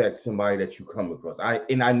respect somebody that you come across. I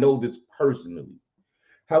know this personally.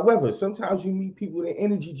 However, sometimes you meet people that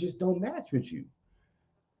energy just don't match with you.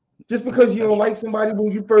 Just because you That's don't like somebody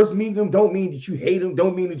when you first meet them, don't mean that you hate them.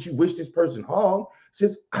 Don't mean that you wish this person harm. It's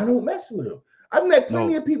just I don't mess with them. I've met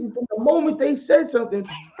plenty no. of people from the moment they said something.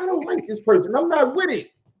 I don't like this person. I'm not with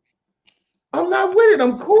it. I'm not with it.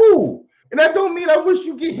 I'm cool. And that don't mean I wish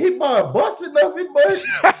you get hit by a bus or nothing,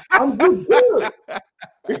 but I'm just good.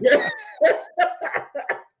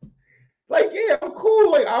 Like, yeah, I'm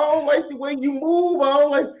cool. Like, I don't like the way you move. I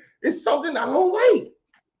don't like it's something I don't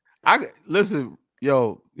like. Listen,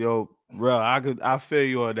 yo, bro. I feel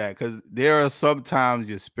you on that because there are sometimes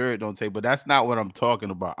your spirit don't take, but that's not what I'm talking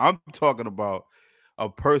about. I'm talking about a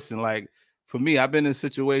person like for me. I've been in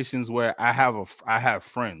situations where I have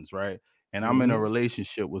friends, right, and I'm in a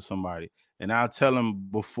relationship with somebody, and I'll tell them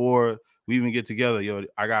before we even get together, yo,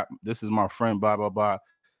 this is my friend, blah blah blah,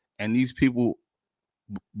 and these people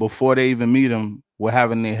before they even meet him will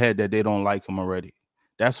have in their head that they don't like him already.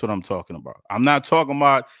 That's what I'm talking about. I'm not talking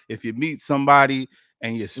about if you meet somebody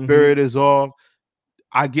and your spirit is off.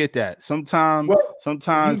 I get that. Well, you just gotta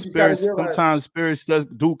realize, sometimes spirits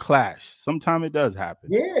do clash. Sometimes it does happen.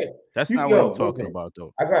 yeah. That's You not what I'm yo, talking listen, about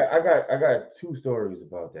though. I got two stories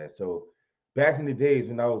about that. So back in the days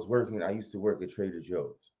when I was working, I used to work at Trader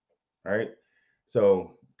Joe's. Right.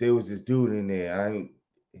 So there was this dude in there.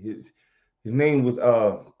 His name was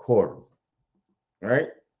Corbin. Right.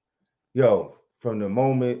 Yo, from the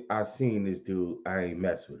moment I seen this dude, I ain't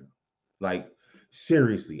mess with him. Like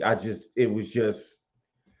seriously, it was just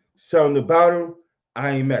something about him.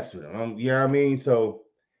 I ain't mess with him. You know what I mean? So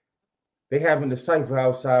they having the cipher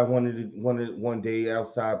outside one day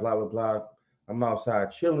outside, blah blah blah. I'm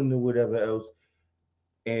outside chilling or whatever else,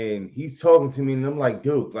 and he's talking to me, and I'm like,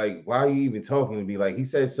 dude, like, why are you even talking to me? Like, he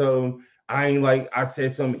said something, I ain't like, I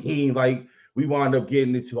said something, he ain't like. We wound up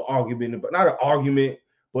getting into an argument, but not an argument,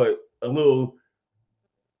 but a little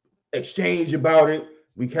exchange about it.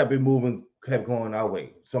 We kept it moving, kept going our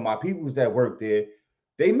way. So my peoples that work there,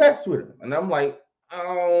 they mess with him, and I'm like, I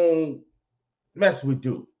don't mess with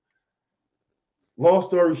dude. Long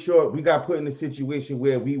story short, we got put in a situation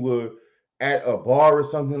where we were at a bar or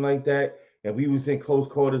something like that, and we was in close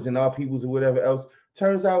quarters and our peoples or whatever else.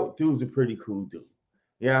 Turns out, dude's a pretty cool dude.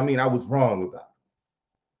 Yeah, I mean, I was wrong about it.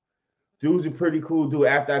 Dude's a pretty cool dude.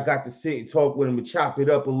 After I got to sit and talk with him and chop it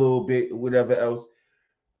up a little bit or whatever else,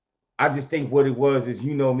 I just think what it was is,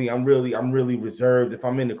 you know me, I'm really reserved. If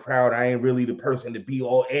I'm in the crowd, I ain't really the person to be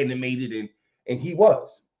all animated, and he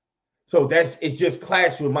was. So it just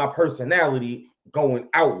clashed with my personality going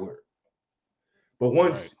outward. But Right.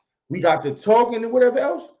 once we got to talking and whatever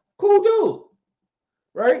else, cool dude,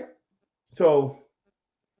 right? So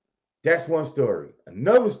that's one story.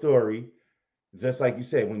 Another story, just like you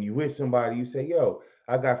said, when you with somebody, you say, "Yo,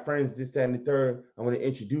 I got friends, this, that, and the third. I'm going to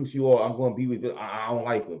introduce you all. I'm going to be with them. I don't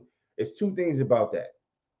like them." It's two things about that.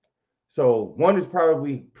 So one is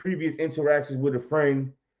probably previous interactions with a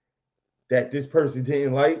friend that this person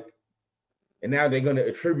didn't like, and now they're going to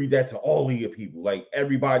attribute that to all of your people. Like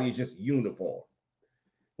everybody is just uniform,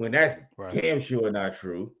 when that's Right. damn sure not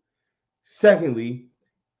true. Secondly,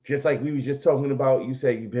 just like we was just talking about, you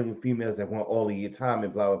say you've been with females that want all of your time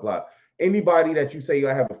and blah blah blah. Anybody that you say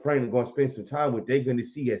I have a friend and going to spend some time with, they're going to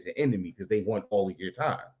see as an enemy because they want all of your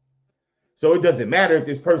time. So it doesn't matter if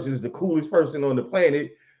this person is the coolest person on the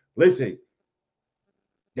planet. Listen,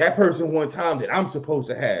 that person one time that I'm supposed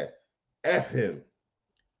to have, F him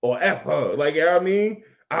or F her. Like, you know what I mean?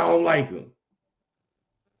 I don't like him.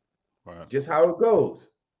 Right. Just how it goes.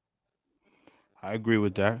 I agree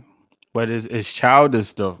with that. But it's childish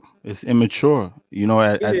stuff. It's immature. You know,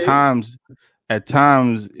 It is. at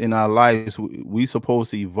times in our lives, we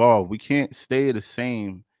supposed to evolve. We can't stay the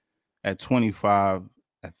same at 25,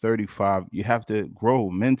 at 35. You have to grow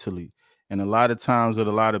mentally. And a lot of times with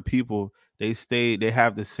a lot of people, They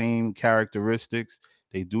have the same characteristics.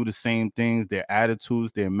 They do the same things, their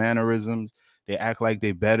attitudes, their mannerisms. They act like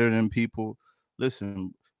they're better than people.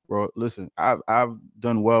 Listen, bro, listen, I've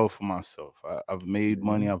done well for myself. I've made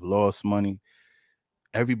money, I've lost money.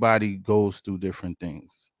 Everybody goes through different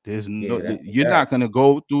things. You're not gonna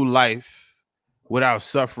go through life without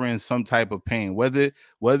suffering some type of pain, whether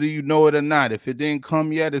you know it or not. If it didn't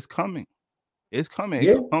come yet, it's coming. It's coming.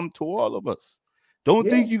 Yeah. It come to all of us. Don't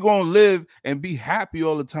think you're gonna live and be happy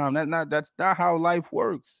all the time. That's not how life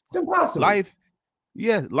works. It's impossible. Life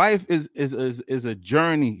is a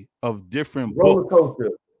journey of different roller books.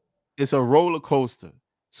 coaster. It's a roller coaster.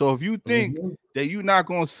 So if you think that you're not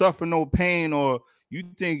gonna suffer no pain, or you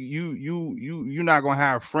think you're not gonna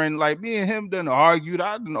have a friend, like me and him done argued.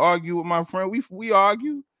 I didn't argue with my friend. We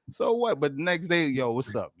argue. So what? But the next day, yo,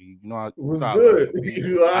 what's up? You know, it was good.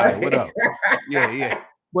 All right, what up? Yeah.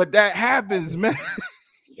 But that happens, man.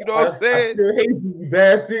 You know what I'm saying? I still hate you,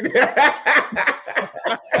 bastard.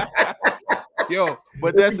 Yo,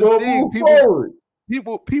 but that's the thing.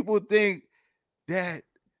 People think that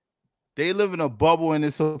they live in a bubble and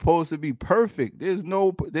it's supposed to be perfect. There's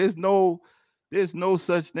no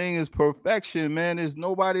such thing as perfection, man. There's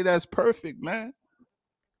nobody that's perfect, man.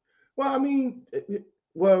 Well, I mean,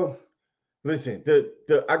 listen,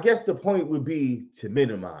 I guess the point would be to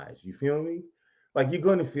minimize. You feel me? Like, you're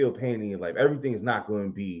going to feel pain in your life. Everything is not going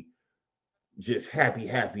to be just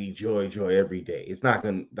happy, joy every day. It's not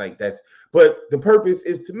going to, like, but the purpose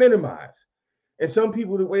is to minimize. And some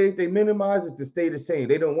people, the way that they minimize is to stay the same.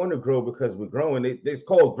 They don't want to grow because we're growing. It's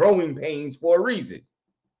called growing pains for a reason.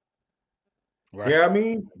 Right. You know what I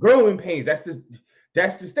mean? Growing pains. That's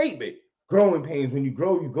the statement. Growing pains. When you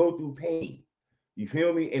grow, you go through pain. You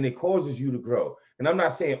feel me? And it causes you to grow. And I'm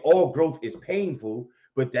not saying all growth is painful,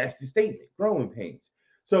 but that's the statement. Growing pains.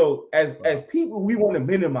 So as people, we want to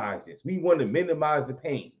minimize this. We want to minimize the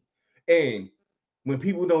pain. And when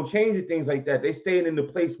people don't change it, things like that, they stay in the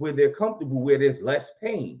place where they're comfortable, where there's less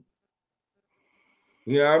pain.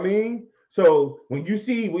 You know what I mean? So when you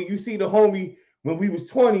see the homie when we was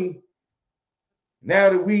 20, now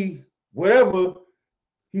that we whatever,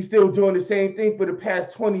 he's still doing the same thing for the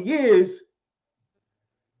past 20 years.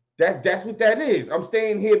 That's what that is. I'm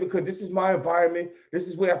staying here because this is my environment. This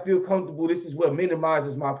is where I feel comfortable. This is what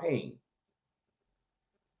minimizes my pain.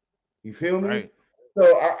 You feel me? Right.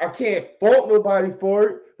 So I can't fault nobody for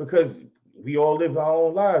it because we all live our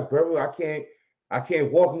own lives, brother. I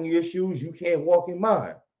can't walk in your shoes. You can't walk in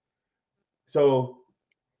mine. So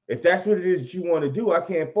if that's what it is that you want to do, I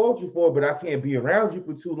can't fault you for it, but I can't be around you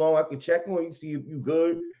for too long. I can check on you, see if you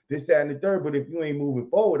good, this, that, and the third. But if you ain't moving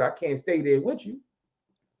forward, I can't stay there with you.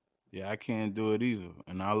 Yeah, I can't do it either.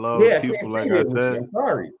 And I love people, like I said. I'm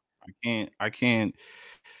sorry. I can't.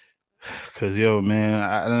 Cause yo, man,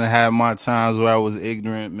 I done had my times where I was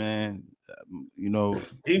ignorant, man. You know,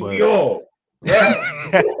 we all. Bro,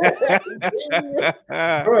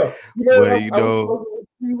 I was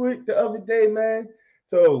with the other day, man.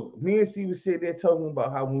 So me and C was sitting there talking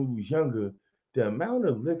about how when we was younger, the amount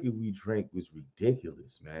of liquor we drank was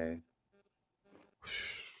ridiculous, man.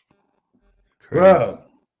 Bro,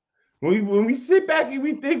 when we sit back and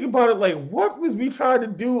we think about it, like, what was we trying to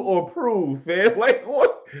do or prove, man? Like,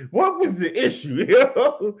 what was the issue? You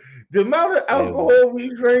know? The amount of alcohol we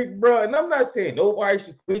drank, bro. And I'm not saying nobody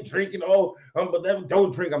should quit drinking. But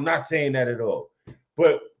don't drink. I'm not saying that at all.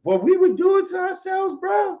 But what we were doing to ourselves,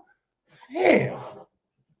 bro, damn.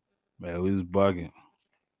 Man, we was bugging.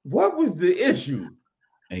 What was the issue?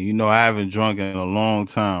 And you know, I haven't drunk in a long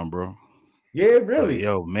time, bro. Yeah, really. But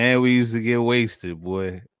yo, man, we used to get wasted,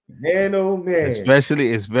 boy. Man, oh man.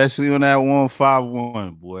 Especially on that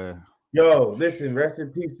 151, boy. Yo, listen, rest in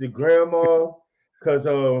peace to grandma. Cause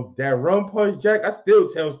that rum punch Jack, I still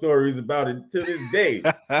tell stories about it to this day.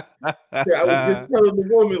 I was just telling the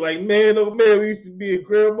woman, like, man, oh man, we used to be in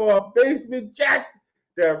grandma's basement, Jack.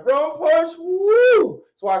 That rum punch, woo!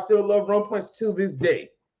 So I still love rum punch till this day.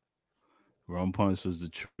 Rum punch was the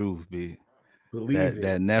truth, B.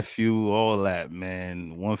 That nephew, all that,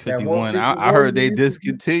 man. 151. I heard they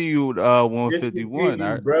discontinued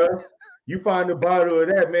 151. Bro. You find a bottle of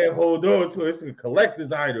that, man, hold on to it. It's a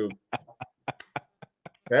collector's item.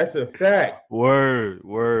 That's a fact. Word,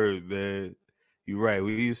 man. You're right.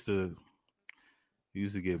 We used to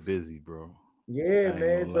get busy, bro. Yeah,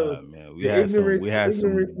 man. So man. We had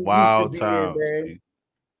some wild times.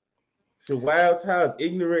 So wild times,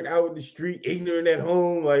 ignorant out in the street, ignorant at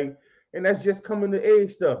home, like. And that's just coming to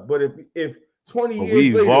age stuff. But if 20 years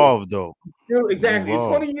we later, evolved though. Still, exactly.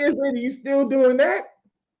 20 years later, you still doing that?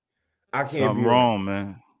 I can't Something be wrong,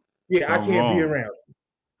 man. Yeah, I can't be around.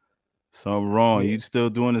 Something wrong. Yeah. You still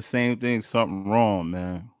doing the same thing. Something wrong,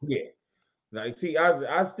 man. Yeah. Like, see,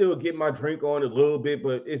 I still get my drink on a little bit,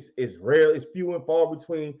 but it's rare, it's few and far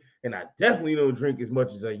between, and I definitely don't drink as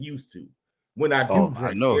much as I used to when I do Oh, I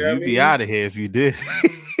drink. know. You know what I You'd be mean? out of here if you did.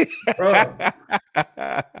 Bro,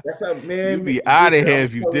 that's how, man. You'd be out of Listen, here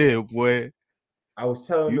if you did, boy. I was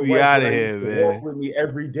telling You the be wife out when of I used here, to walk man. with me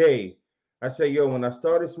every day. I say, yo, when I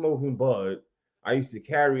started smoking bud, I used to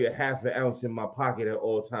carry a half an ounce in my pocket at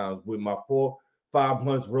all times with my 4-5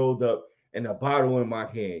 blunts rolled up and a bottle in my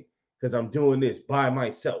hand because I'm doing this by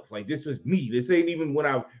myself. Like this was me. This ain't even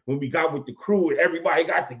when we got with the crew and everybody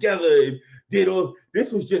got together and did all.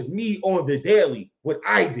 This was just me on the daily. What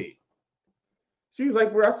I did. She was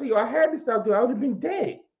like, "Bro, I see you. I had to stop doing. I would have been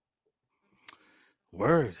dead."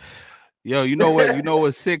 Word. Yo, you know what? You know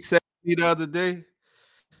what 6 said to me the other day?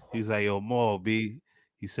 He's like, yo, Maul, B.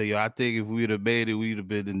 He said, yo, I think if we'd have made it, we'd have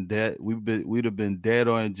been in debt. We'd have been dead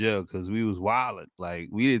or in jail because we was wilding. Like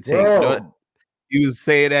we didn't take nothing. Bro, He was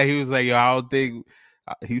saying that. He was like, yo, I don't think.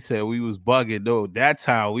 He said we was bugging. No, that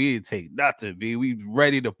time we didn't take nothing, B. We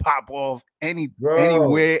ready to pop off bro.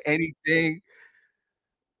 anywhere, anything.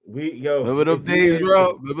 Remember them If we days, didn't,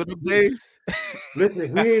 bro? Remember them days? listen,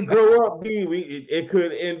 if we didn't grow up, B, it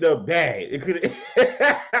could end up bad. It could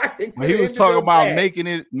it When could he was ended talking up about bad. make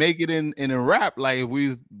it in a rap, like if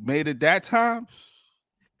we made it that time,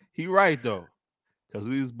 he right though, because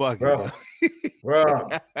we was bugging, Bro, bro,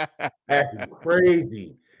 yo. acting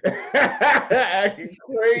crazy. Acting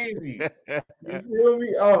crazy. You feel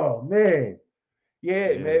me? Oh man. Yeah,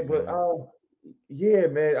 Yeah, man. But man. yeah,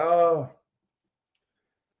 man.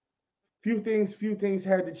 Few things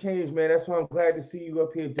had to change, man. That's why I'm glad to see you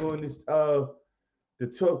up here doing this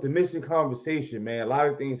the mission conversation, man. A lot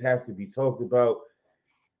of things have to be talked about.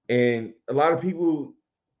 And a lot of people,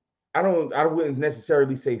 I wouldn't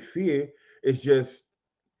necessarily say fear. It's just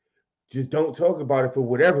don't talk about it for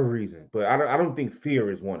whatever reason. But I don't think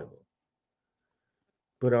fear is one of them.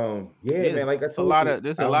 But yeah, Yeah, man, like I it's a told lot you, of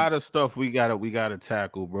there's a lot of stuff we gotta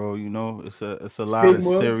tackle, bro. You know, it's a lot of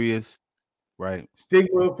stigma, serious, right?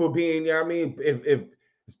 stigma for being, you know what I mean, if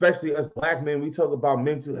especially us black men, we talk about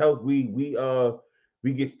mental health, we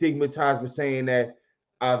get stigmatized for saying that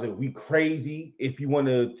either we crazy if you want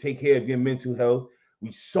to take care of your mental health,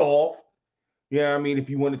 we soft. You know what I mean? If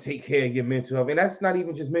you want to take care of your mental health, and that's not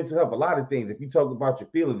even just mental health, a lot of things. If you talk about your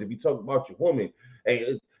feelings, if you talk about your woman,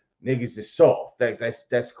 hey, niggas is soft.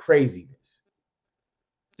 That's craziness.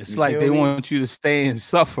 It's You like feel they me? want you to stay and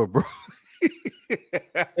suffer, bro.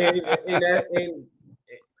 And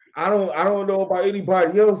I don't know about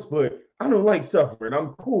anybody else, but I don't like suffering.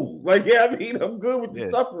 I'm cool. Like, yeah, I mean, I'm good with the Yeah,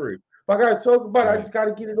 suffering. If I gotta talk about it, I right. just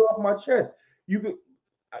gotta get it off my chest. You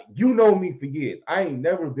know me for years. I ain't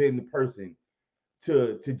never been the person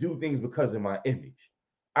to do things because of my image.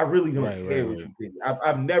 I really don't Right, right, care what right. you think.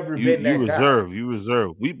 I've never You been you that guy. reserve, you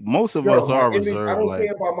reserve. We most of us Yo, my are image, I reserved, don't like,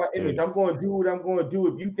 care about my yeah, image. I'm going to do what I'm going to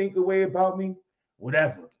do. If you think a way about me,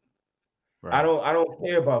 whatever. I right. don't I don't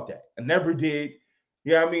care about that. I never did.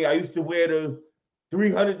 Yeah, I mean, I used to wear the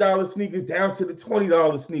 $300 sneakers down to the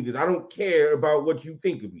 $20 sneakers. I don't care about what you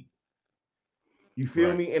think of me. You feel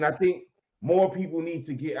Right. me? And I think more people need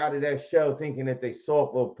to get out of that shell thinking that they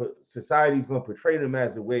soft or society's gonna portray them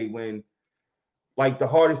as a way when like the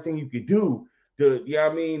hardest thing you could do, I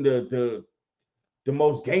mean, the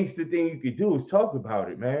most gangster thing you could do is talk about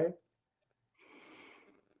it, man.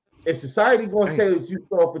 If society gonna Hey, say that you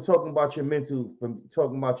soft for talking about your mental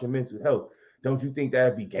health, don't you think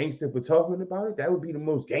that'd be gangster for talking about it? That would be the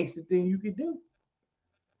most gangster thing you could do.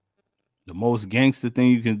 the most gangster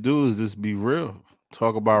thing you can do is just be real.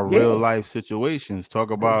 Talk about real Yeah, life situations.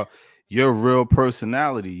 Talk about your real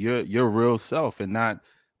personality, your real self, and not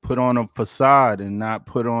put on a facade and not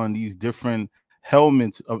put on these different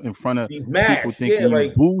helmets in front of these people masks. thinking Yeah, you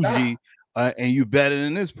like stop. bougie and you better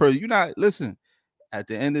than this person. You not listen. At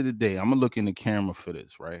the end of the day, I'm gonna look in the camera for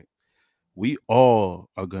this, right? We all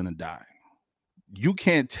are gonna die. You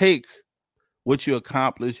can't take what you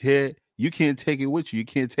accomplish here. You can't take it with you. You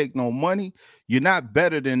can't take no money. You're not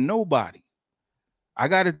better than nobody. I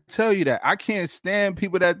gotta tell you that. I can't stand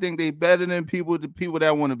people that think they better than people, the people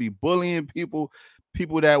that want to be bullying people,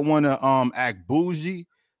 people that want to act bougie.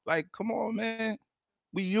 Like, come on, man.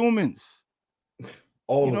 We humans, you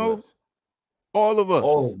All of know, us. all of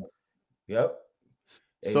All us. of us. Yep.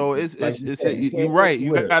 So And like you said, you you're can't take right. it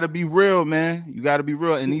You with us. gotta be real, man. You gotta be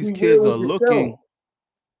real. And Just these be kids real are with yourself. looking.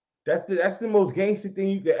 That's the most gangster thing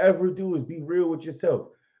you could ever do is be real with yourself.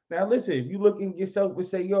 Now, listen, if you look in yourself and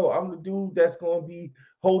say, "Yo, I'm the dude that's gonna be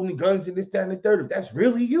holding the guns and this, that, and the third," if that's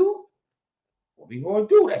really you, what we gonna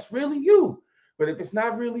do? That's really you. But if it's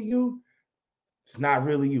not really you, It's not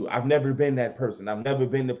really you. I've never been that person. I've never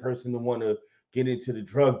been the person to want to get into the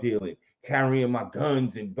drug dealing, carrying my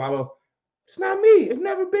guns and blah blah. It's not me. I've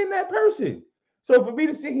never been that person. So for me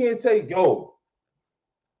to sit here and say, yo,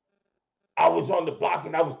 I was on the block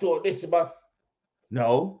and I was doing this about,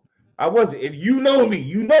 no, I wasn't. And you know me,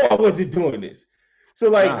 you know I wasn't doing this. So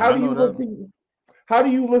like, Nah, I know that. how do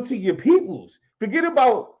you look to your peoples? Forget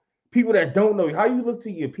about people that don't know you. How you look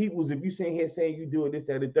to your peoples if you sitting here saying you doing this,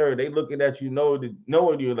 that, and the third? They looking at you,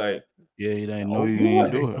 knowing you're like, Yeah, you didn't know oh, you you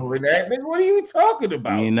ain't do wasn't it. doing that. Nigga, what are you talking You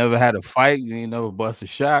about? ain't never had a fight. You ain't never bust a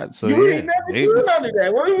shot. So You ain't yeah, never they do none of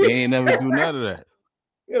that. What do you you mean? ain't never do none of that.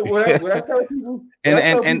 Yeah, what I tell people, what and I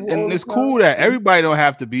and tell and people all and the it's cool that time. everybody don't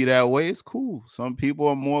have to be that way. It's cool. Some people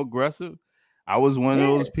are more aggressive. I was one of Yeah.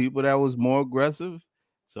 those people that was more aggressive.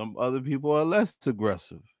 Some other people are less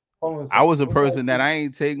aggressive. Hold on a I second. was a person that I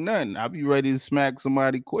ain't take nothing. I'll be ready to smack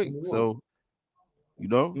somebody quick. So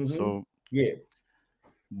so Yeah.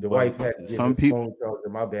 The but wife had to get some her people phone charger.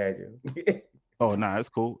 My bad. oh nah, it's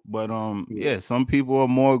cool. But Yeah. yeah, some people are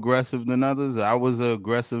more aggressive than others. I was an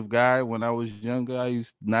aggressive guy when I was younger. I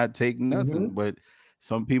used to not take nothing, Mm-hmm. but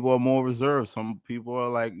some people are more reserved. Some people are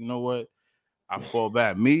like, you know what? I fall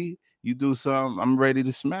back. Me, you do something, I'm ready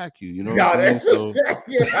to smack you. You know what I'm Nah, saying? that's So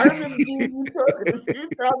yeah. I remember you talking a few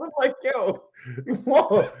times. I'm like, yo,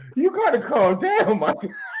 whoa, you gotta calm down, my.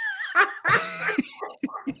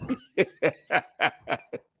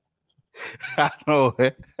 I know,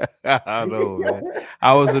 man. I know, man.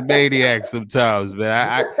 I was a maniac sometimes,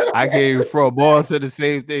 man. I came from boss said the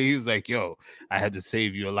same thing. He was like, "Yo, I had to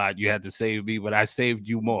save you a lot. You had to save me, but I saved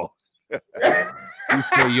you more." He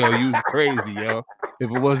said, "Yo, you was crazy, yo.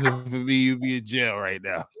 If it wasn't for me, you'd be in jail right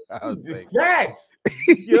now." I was like, Facts,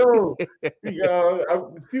 yo,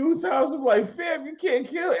 a few times I'm like, fam, you can't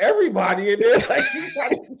kill everybody in there. Like, you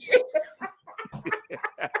gotta,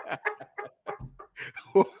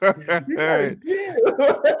 you gotta word.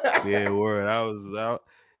 chill. Yeah, word. I was out.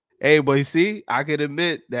 Hey, but you see, I can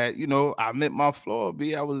admit that I meant my flaw.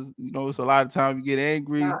 B, I was, it's a lot of times you get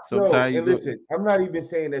angry. No, Sometimes you and go. listen, I'm not even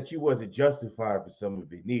saying that you wasn't justified for some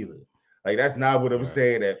of it neither. Like that's not what I'm Right.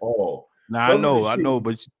 saying at all. Now Some of the I shit, know,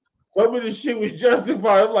 but some of the shit was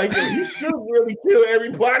justified. I'm like, yo, you should really kill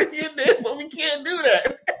everybody in there, but we can't do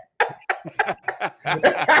that.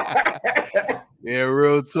 yeah,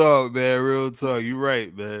 real talk, man. Real talk. You're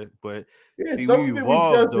right, man. But Yeah, see, some we of it was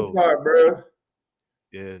evolved though. justified, bro.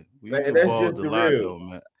 Yeah, we And that's evolved just a the lot real. though,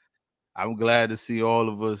 man. I'm glad to see all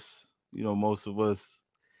of us, most of us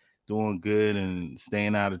doing good and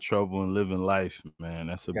staying out of trouble and living life, man.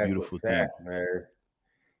 That's a That's a beautiful thing. fact, man.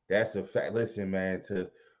 That's a fact. Listen, man,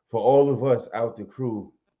 for all of us out the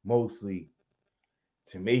crew, mostly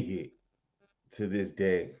to make it to this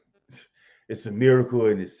day, it's a miracle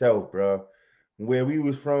in itself, bro. Where we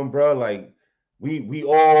was from, bro, like we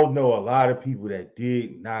all know a lot of people that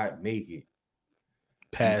did not make it. You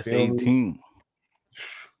Past feel me? 18.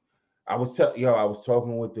 I was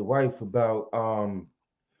talking with the wife about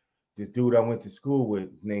this dude I went to school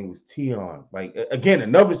with. His name was Tion. Like again,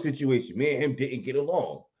 another situation. Me and him didn't get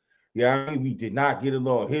along. Yeah, I mean, we did not get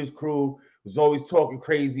along. His crew was always talking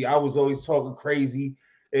crazy. I was always talking crazy.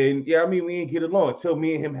 And yeah, I mean, we didn't get along until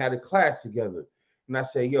me and him had a class together. And I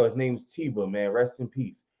said, yo, his name's Tiba, man. Rest in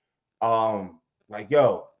peace. Like,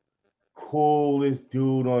 yo, coolest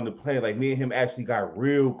dude on the planet. Like me and him actually got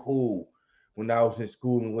real cool when I was in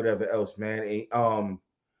school and whatever else, man. And,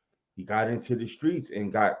 he got into the streets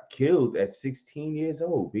and got killed at 16 years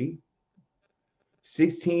old, B.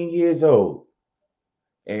 16 years old.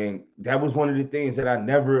 And that was one of the things that I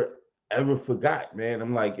never ever forgot, man.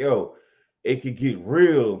 I'm like, yo, it could get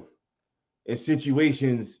real in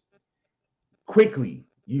situations quickly.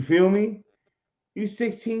 You feel me? He's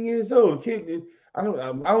 16 years old. Kid, I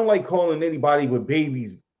don't like calling anybody with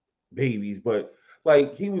babies, but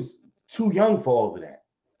like he was too young for all of that.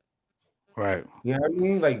 Right. You know what I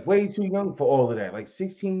mean? Like way too young for all of that. Like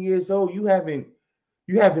 16 years old, you haven't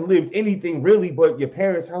lived anything really but your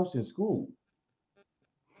parents' house and school.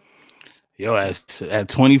 Yo, at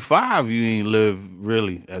 25, you ain't live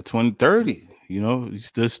really. At 20, 30, you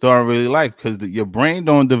still start really life because your brain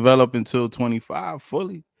don't develop until 25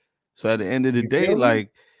 fully. So at the end of the You day, feel me?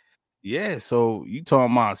 like, yeah, so you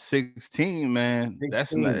talking about 16, man.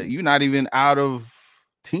 That's not 16. you're not even out of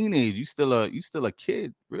teenage. You still a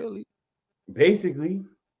kid, really. Basically.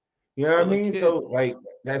 You know what I Still a mean? kid. So like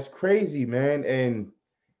that's crazy, man. And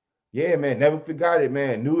yeah, man, never forgot it,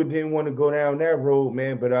 man. Knew it didn't want to go down that road,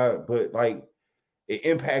 man. But like it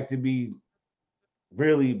impacted me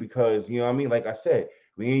really because you know what I mean. Like I said,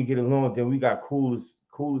 we ain't get along. Then we got cool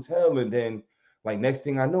as hell, and then like next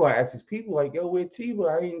thing I know, I asked his people like, "Yo, where Tiba?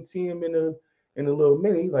 I ain't see him in in a little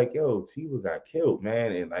minute. He's like, yo, Tiva got killed,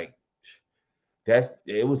 man. And like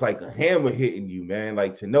it was like a hammer hitting you, man.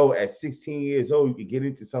 Like to know at 16 years old you could get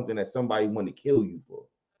into something that somebody want to kill you for.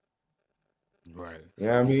 Right. You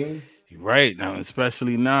know what I mean? You're right now,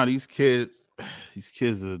 especially now, these kids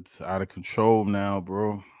are out of control now,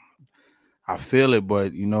 bro. I feel it,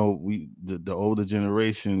 but you know, the older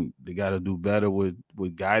generation, they got to do better with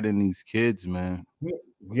guiding these kids, man.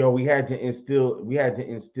 Yo, we had to instill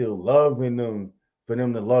love in them for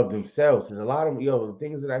them to love themselves. There's a lot of the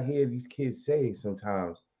things that I hear these kids say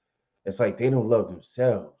sometimes, it's like they don't love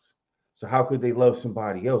themselves. So how could they love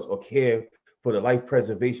somebody else or care for the life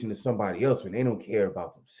preservation of somebody else when they don't care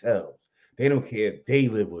about themselves? They don't care if they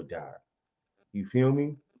live or die. You feel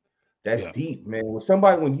me? That's Yeah. deep, man.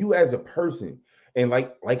 When you as a person, and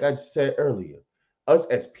like I said earlier, us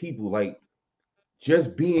as people, like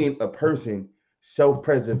just being a person,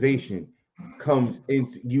 self-preservation comes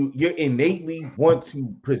into you. You innately want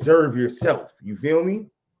to preserve yourself. You feel me?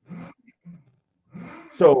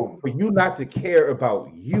 So for you not to care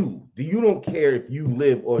about you don't care if you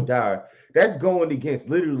live or die. That's going against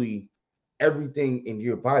literally everything in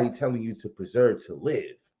your body telling you to preserve to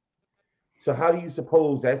live. So how do you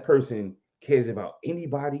suppose that person cares about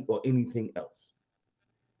anybody or anything else?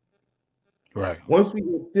 Right. Once we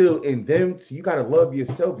instill in them, so you gotta love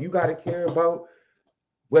yourself. You gotta care about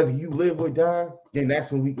whether you live or die. Then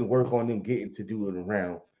that's when we can work on them getting to do it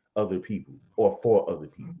around other people or for other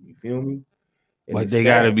people. You feel me? And But it's they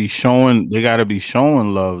got to sad. be showing. They got to be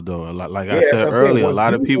showing love, though. Like I Yeah, that's said what I'm saying. earlier, a Once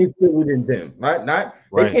lot of you people. instill it in them, not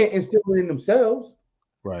they Right. can't instill it in themselves.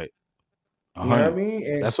 Right. You know what I 100. mean?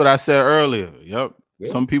 And That's what I said earlier. Yep.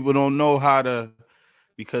 yeah, Some people don't know how to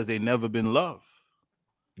because they never been loved.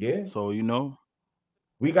 yeah. So you know.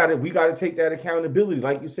 We gotta take that accountability.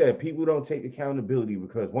 Like you said, people don't take accountability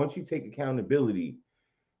because once you take accountability,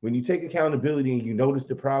 when you take accountability and you notice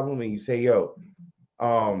the problem and you say, yo,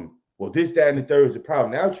 well, this, that, and the third is the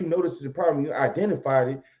problem. Now that you notice the problem, you identified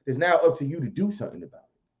it, it's now up to you to do something about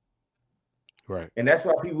it. Right. And that's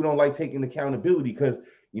why people don't like taking accountability because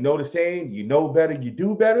you know the saying, you know better, you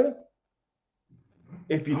do better.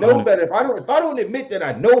 If you know 100. better, if I don't admit that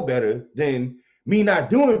I know better, then me not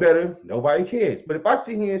doing better, nobody cares. But if I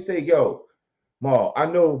sit here and say, yo, Maul, I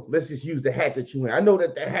know, let's just use the hat that you wear. I know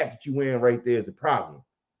that hat that you wearing right there is a problem.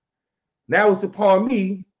 Now it's upon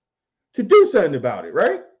me to do something about it,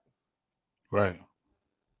 right? Right.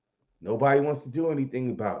 Nobody wants to do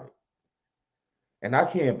anything about it. And I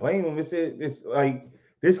can't blame them. It's like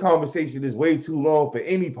this conversation is way too long for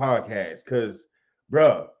any podcast because,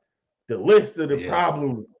 bruh, the list of the Yeah.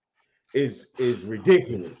 problems is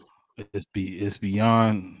ridiculous. It's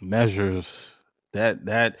beyond measures. But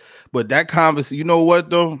that conversation. You know what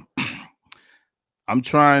though? I'm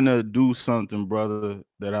trying to do something, brother,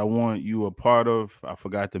 that I want you a part of. I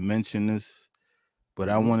forgot to mention this, but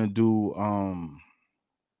I want to do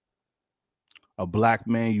a Black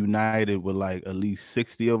Man United with like at least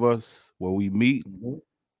 60 of us where we meet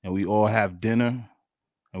and we all have dinner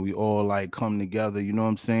and we all like come together, you know what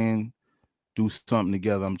I'm saying? Do something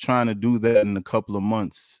together. I'm trying to do that in a couple of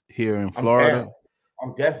months here in I'm down. Florida.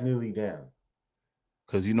 I'm definitely down.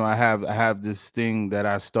 Cause you know I have this thing that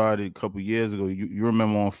I started a couple years ago. You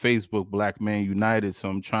remember on Facebook, Black Man United. So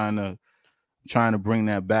I'm trying to bring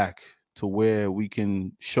that back to where we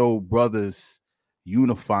can show brothers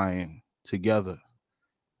unifying together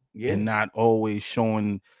and not always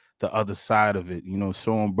showing the other side of it. You know,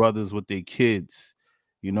 showing brothers with their kids.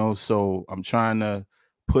 You know, so I'm trying to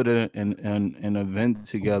put an event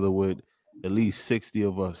together with at least 60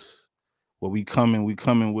 of us. Where we coming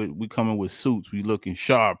with suits, we looking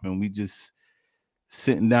sharp, and we just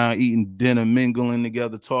sitting down, eating dinner, mingling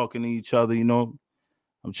together, talking to each other. You know,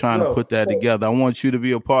 I'm trying to put that together. I want you to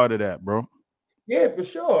be a part of that, bro. Yeah, for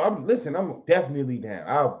sure. I'm definitely down.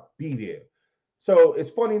 I'll be there. So it's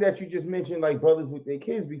funny that you just mentioned like brothers with their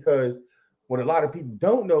kids because what a lot of people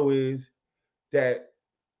don't know is that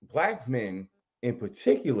Black men in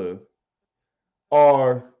particular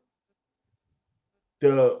are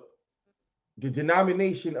the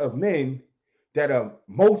denomination of men that are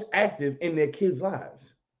most active in their kids'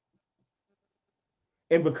 lives.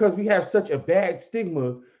 And because we have such a bad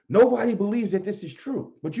stigma, nobody believes that this is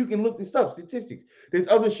true. But you can look this up, statistics. There's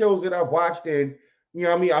other shows that I've watched, and you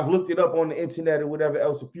know what I mean, I've looked it up on the internet or whatever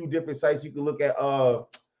else, a few different sites. You can look at the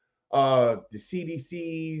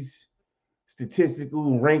CDC's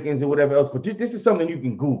statistical rankings or whatever else. But this is something you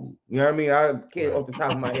can Google. You know what I mean? I can't off the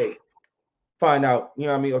top of my head find out, you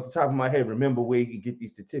know what I mean, off the top of my head, remember where you can get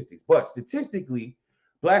these statistics. But statistically,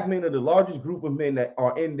 Black men are the largest group of men that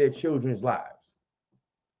are in their children's lives.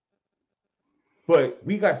 But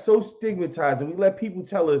we got so stigmatized, and we let people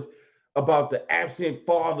tell us about the absent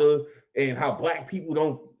father and how black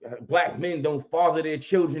men don't father their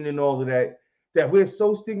children and all of that. That we're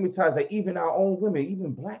so stigmatized that even our own women,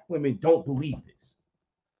 even black women, don't believe this,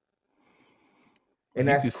 and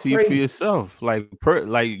You that's can see for crazy. yourself, like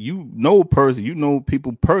you know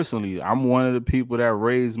people personally. I'm one of the people that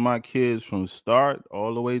raised my kids from start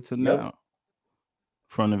all the way to Yep, now.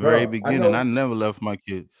 From the very bro. I beginning, I know, never left my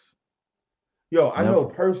kids. I know Never.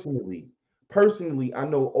 personally. Personally, I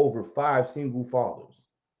know over 5 single fathers.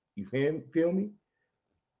 You feel me?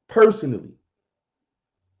 Personally,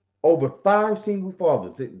 over 5 single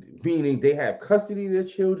fathers, meaning they have custody of their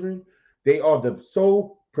children. They are the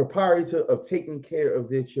sole proprietor of taking care of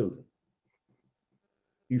their children.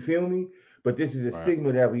 You feel me? But this is a Right.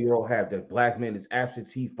 stigma that we all have that black men is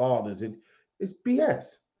absentee fathers, and it's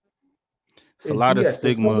BS. It's a It's lot of BS.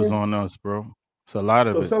 stigmas on us, bro. It's a lot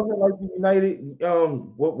of So it. something like the United,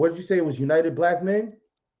 what did you say it was United Black Men?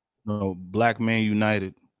 No, Black Man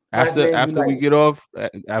United. Black After Men after we United. get off,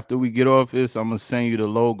 after we get off this, I'm gonna send you the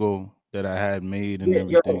logo that I had made and Yeah,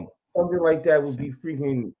 everything. yo, something like that would be Send-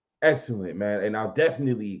 freaking excellent, man. And I'll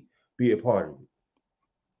definitely be a part of it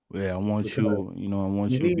Yeah, I want because you. I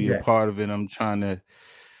want we you to need be a that. part of it. I'm trying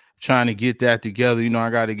to get that together. I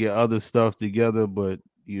got to get other stuff together, but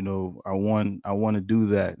I want to do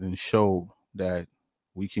that and show that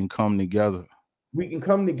we can come together. We can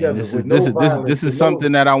come And together this is with this no is this is violence, this is with no,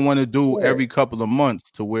 something that I want to do yeah. every couple of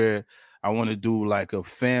months, to where I want to do like a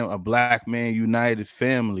Black Man United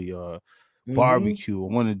family Mm-hmm. barbecue.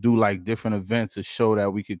 I want to do like different events to show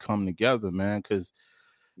that we could come together, man. Because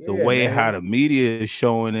the Yeah, way how man. the media is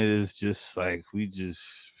showing it is just like we just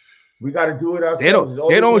We got to do it they don't ourselves. It's all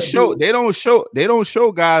they we don't gonna show do. they don't show they don't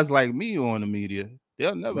show guys like me on the media.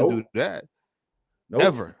 They'll never do Nope, that nope.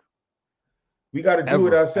 ever, We got to do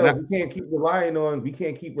it ever. And I ourselves. We can't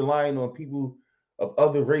keep relying on people of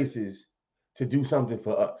other races to do something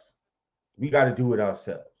for us. We got to do it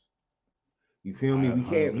ourselves. You feel me? I We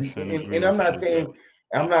can't. We 100% and agree with that.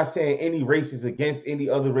 I'm not saying any race is against any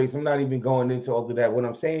other race. I'm not even going into all of that. What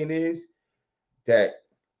I'm saying is that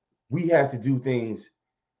we have to do things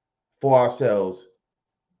for ourselves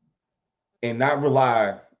and not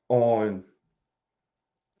rely on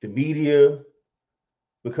the media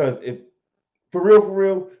because if for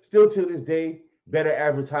real, still to this day, better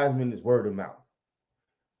advertisement is word of mouth.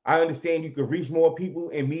 I understand you can reach more people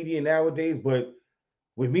in media nowadays, but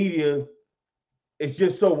with media, it's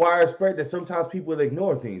just so widespread that sometimes people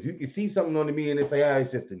ignore things. You can see something on the media and they say,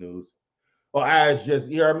 it's just the news. Or it's just,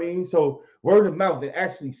 you know what I mean? So word of mouth and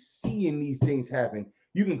actually seeing these things happen.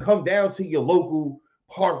 You can come down to your local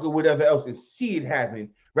park or whatever else and see it happen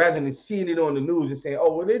rather than seeing it on the news and saying,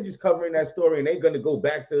 oh, well, they're just covering that story and they're going to go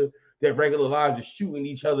back to their regular lives of shooting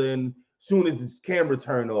each other and soon as this camera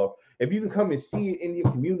turned off. If you can come and see it in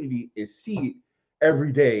your community and see it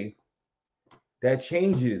every day, that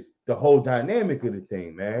changes the whole dynamic of the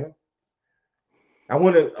thing, man. I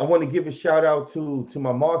want to give a shout out to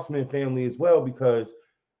my marksman family as well because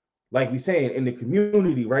like we saying in the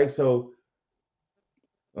community, right? So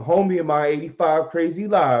a homie of mine, 85 Crazy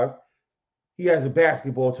Live, he has a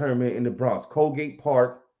basketball tournament in the Bronx, Colgate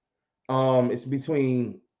Park. It's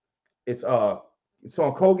between it's it's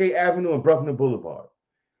on Colgate Avenue and Bruckner Boulevard.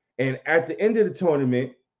 And at the end of the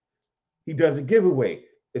tournament, he does a giveaway.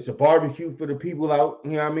 It's a barbecue for the people out,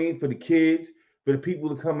 you know what I mean? For the kids, for the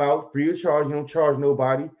people to come out free of charge. You don't charge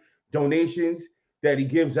nobody. Donations that he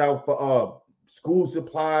gives out for school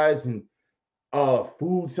supplies and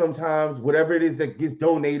food sometimes, whatever it is that gets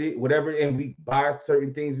donated, whatever, and we buy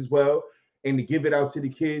certain things as well and to give it out to the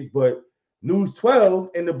kids. But News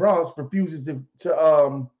 12 in the Bronx refuses to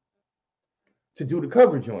do the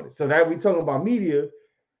coverage on it. So that we talking about media,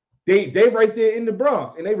 they right there in the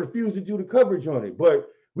Bronx and they refuse to do the coverage on it. But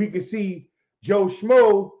we could see Joe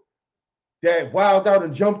Schmo that wild out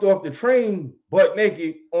and jumped off the train butt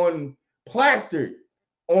naked on plastered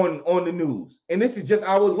on the news. And this is just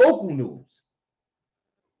our local news.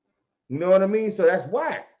 You know what I mean? So that's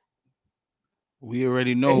whack. We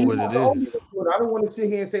already And know he's what not it the only is. one doing it. I don't want to sit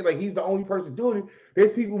here and say like he's the only person doing it.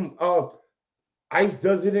 There's people. ICE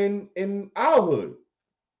does it in our hood.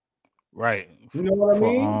 Right. You know what I For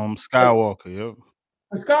mean? Like Skywalker, yep.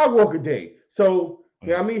 a Skywalker Day. So you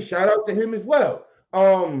know Yeah. what I mean. Shout out to him as well.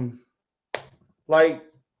 Like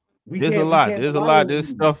There's a we lot. can't There's a rely lot. on There's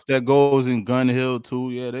media. stuff that goes in Gun Hill too.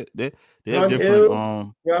 Yeah, they have Gun different Hill.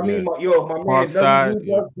 You know what I yeah. mean? My man Parkside,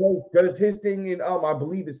 W yep. does his thing in I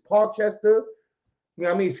believe it's Parkchester. You know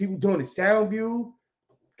what I mean? It's people doing the Soundview,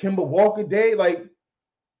 Kimber Walker Day. Like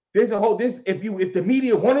there's a whole this if the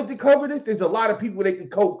media wanted to cover this, there's a lot of people they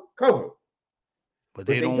could cover. but but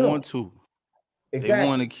they they don't want don't. to. They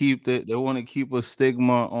want to Exactly. keep they want to keep a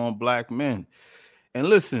stigma on black men. And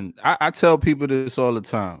listen, I tell people this all the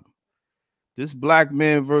time. This black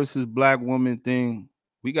man versus black woman thing,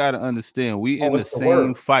 we got to understand. We Oh, in the it's the same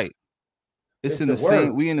word. fight. It's It's in the the same.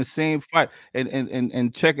 word. We in the same fight.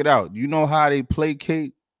 And check it out. You know how they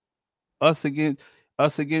placate us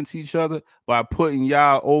against each other by putting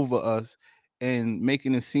y'all over us and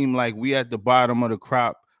making it seem like we at the bottom of the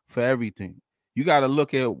crop for everything. You got to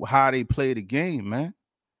look at how they play the game, man.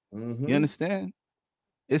 You Mm-hmm. understand?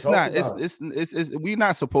 It's Talk not. about it. It's. We're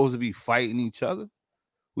not supposed to be fighting each other.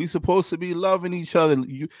 We supposed to be loving each other.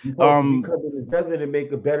 You, You're supposed to be coming together to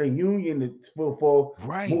make a better union for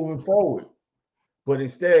right, moving forward. But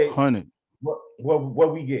instead, 100.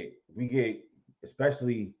 what we get? We get,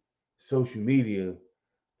 especially social media,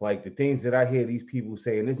 like the things that I hear these people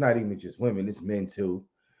say, and it's not even just women, it's men too.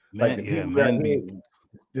 Like Man, the yeah, people that I man, hear, be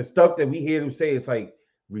the stuff that we hear them say, it's like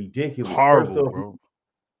ridiculous. First horrible, off, bro.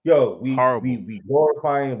 yo, Horrible. we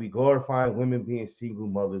glorifying women being single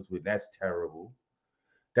mothers, but that's terrible.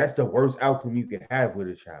 That's the worst outcome you can have with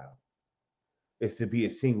a child. Is to be a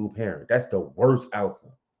single parent. That's the worst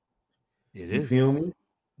outcome. It You feel is. me?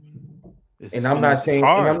 It's and it's I'm hard. not saying,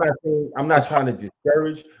 I'm It's not hard. trying to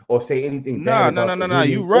discourage or say anything bad No, no, about no, the no, no.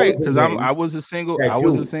 You women or right. the Cause I men was a single, that I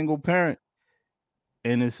was do a it. single parent,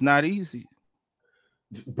 and it's not easy.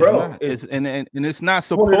 It's Bro, not. And it's not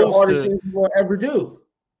one of the supposed hardest to. things you will ever do.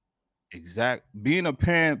 Exact. Being a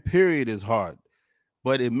parent, period, is hard.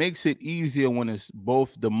 But it makes it easier when it's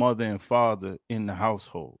both the mother and father in the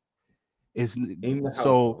household. It's In the so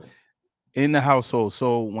household. in the household.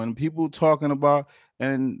 So when people talking about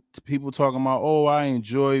and people talking about, oh, I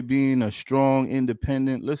enjoy being a strong,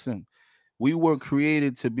 independent. Listen, we were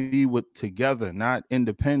created to be with together, not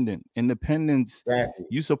independent. Independence, Exactly.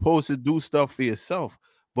 you supposed to do stuff for yourself,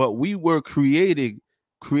 but we were created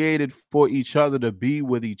for each other to be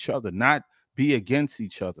with each other, not be against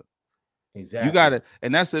each other. You got Exactly. to,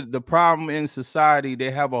 and that's the problem in society. They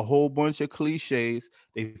have a whole bunch of cliches.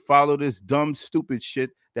 They follow this dumb, stupid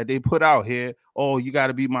shit that they put out here. Oh, you got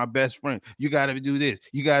to be my best friend. You got to do this.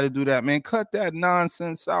 You got to do that, man. Cut that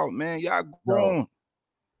nonsense out, man. Y'all No, grown.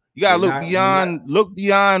 You got to you're not. look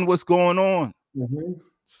beyond what's going on. Mhm.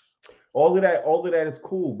 All of that is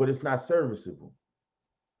cool, but it's not serviceable.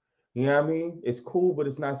 You know what I mean? It's cool, but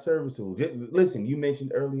it's not serviceable. Listen, you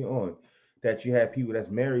mentioned early on that you have people that's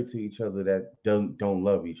married to each other that don't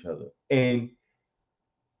love each other. And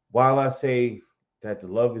while I say that the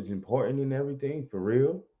love is important and everything, for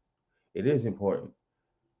real, it is important.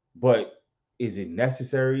 But is it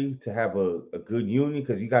necessary to have a good union?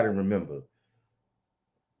 Because you got to remember,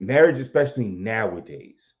 marriage, especially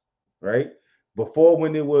nowadays, right? Before,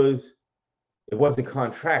 when it wasn't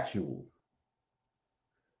contractual.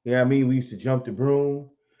 You know what I mean? We used to jump the broom,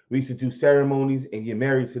 we used to do ceremonies, and you're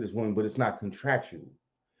married to this woman, but it's not contractual.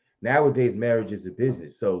 Nowadays, marriage is a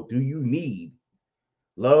business. So, do you need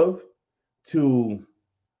love to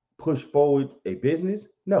push forward a business?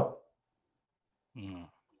 No. Mm.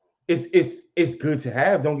 It's good to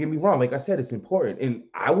have. Don't get me wrong. Like I said, it's important, and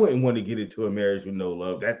I wouldn't want to get into a marriage with no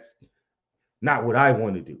love. That's not what I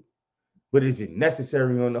want to do. But is it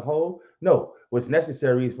necessary on the whole? No. What's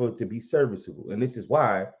necessary is for it to be serviceable, and this is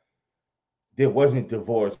why there wasn't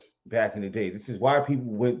divorce back in the day. This is why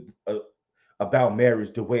people went about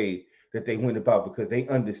marriage the way that they went about, because they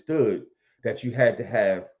understood that you had to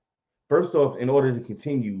have, first off, in order to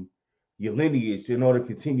continue your lineage, in order to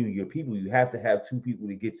continue your people, you have to have two people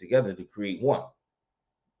to get together to create one.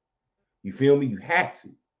 You feel me? You have to.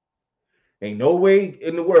 Ain't no way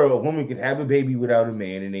in the world a woman could have a baby without a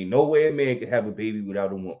man, and ain't no way a man could have a baby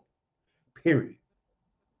without a woman. Period.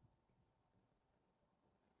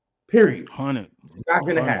 Period. 100. It's not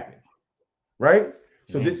gonna 100. happen, right? It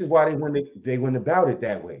So this ain't. is why they went about it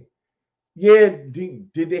that way. Yeah, did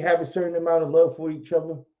they have a certain amount of love for each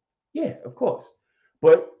other? Yeah, of course.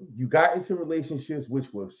 But you got into relationships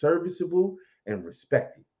which were serviceable and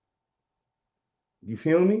respected. You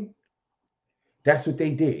feel me? That's what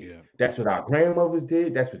they did. Yeah. That's what our grandmothers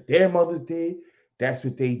did. That's what their mothers did. That's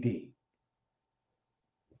what they did.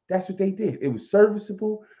 That's what they did. It was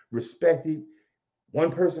serviceable, respected.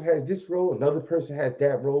 One person has this role, another person has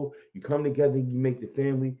that role. You come together, you make the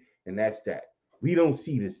family, and that's that. We don't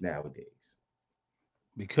see this nowadays.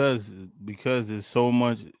 Because because there's so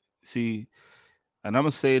much. See, and I'm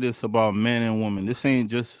gonna say this about men and women. This ain't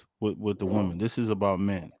just with the women. This is about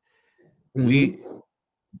men. Mm-hmm. We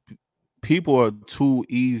people are too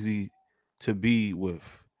easy to be with.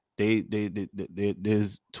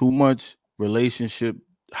 There's too much relationship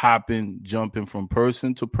hopping, jumping from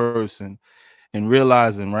person to person, and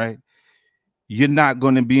realizing, right? you're not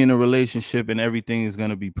going to be in a relationship and everything is going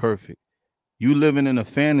to be perfect. You living in a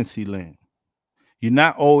fantasy land. You're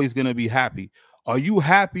not always going to be happy. Are you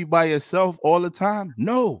happy by yourself all the time?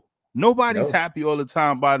 No. Nobody's No. happy all the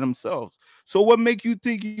time by themselves. So what make you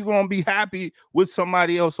think you're going to be happy with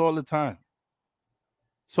somebody else all the time?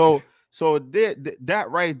 So that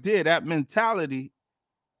right there, that mentality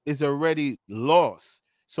is already lost.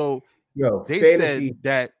 So they said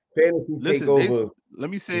that, listen, let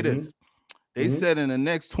me say this. They said in the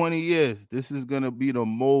next 20 years, this is going to be the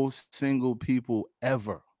most single people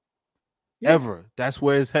ever. Yeah. Ever. That's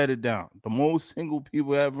where it's headed down. The most single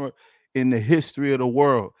people ever in the history of the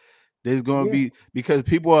world. There's going to be, because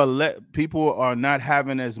people are not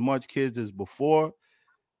having as much kids as before.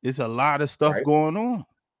 There's a lot of stuff going on.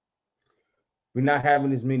 We're not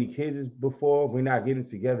having as many kids as before. We're not getting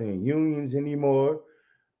together in unions anymore.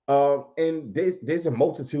 And there's a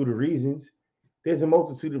multitude of reasons. There's a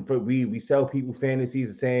multitude of we sell people fantasies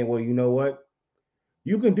of saying, well, you know what?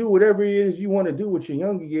 You can do whatever it is you want to do with your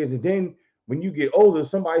younger years, and then when you get older,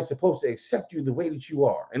 somebody's supposed to accept you the way that you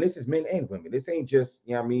are. And this is men and women. This ain't just,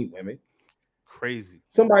 women. Crazy.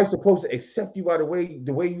 Somebody's supposed to accept you by the way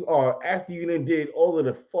you are after you done did all of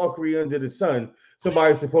the fuckery under the sun.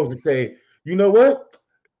 Somebody's supposed to say, you know what?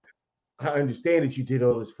 I understand that you did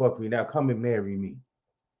all this fuckery. Now come and marry me.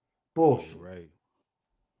 Bullshit. Right.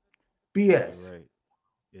 BS. Right.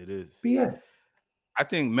 It is. BS. I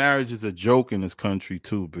think marriage is a joke in this country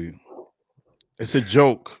too, B. It's a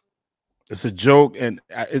joke. It's a joke. And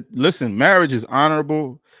listen, marriage is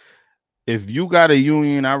honorable. If you got a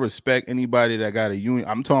union, I respect anybody that got a union.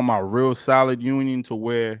 I'm talking about real solid union to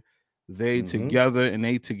where they together and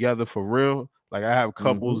they together for real. Like I have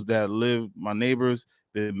couples that live, my neighbors,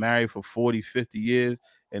 been married for 40, 50 years.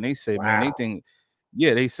 And they say, man, they think,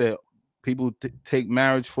 they said people take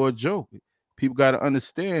marriage for a joke. People got to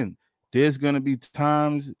understand there's going to be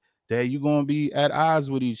times that you're going to be at odds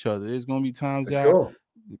with each other. There's going to be times y'all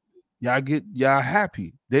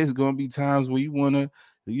happy. There's going to be times where you want to,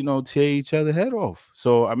 tear each other head off.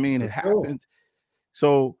 So, I mean, it happens.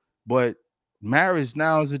 So, but marriage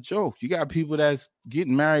now is a joke. You got people that's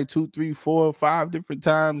getting married 2, 3, 4, 5 different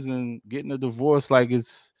times and getting a divorce like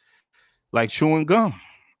it's like chewing gum.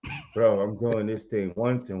 Bro, I'm doing this thing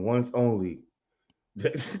once and once only.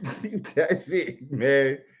 That's it,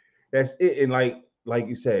 man. That's it. And like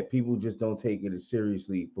you said, people just don't take it as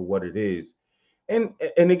seriously for what it is. And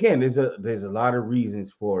again, there's a lot of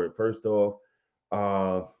reasons for it. First off,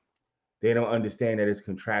 they don't understand that it's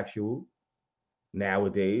contractual.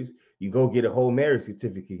 Nowadays, you go get a whole marriage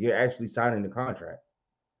certificate, you're actually signing the contract.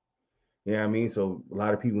 You know what I mean? So a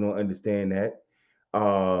lot of people don't understand that.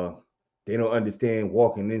 They don't understand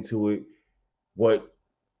walking into it, what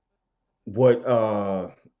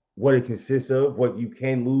it consists of, what you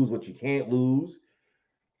can lose, what you can't lose.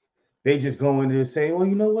 They just go in there saying, well,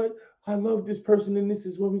 you know what? I love this person and this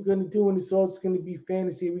is what we're going to do. And it's all just going to be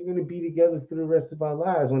fantasy. We're going to be together for the rest of our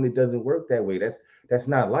lives, when it doesn't work that way. That's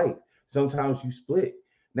not life. Sometimes you split.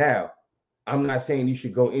 Now, I'm not saying you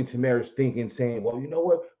should go into marriage saying, well, you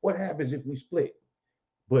know what happens if we split?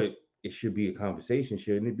 But it should be a conversation,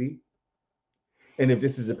 shouldn't it be? And if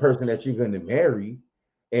this is a person that you're going to marry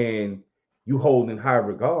and you hold in high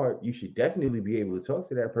regard, you should definitely be able to talk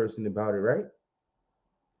to that person about it, right?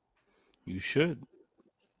 You should.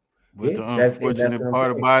 But the unfortunate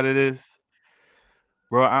part about it is,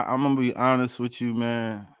 bro, I'm gonna be honest with you,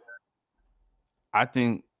 man. I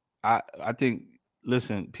think,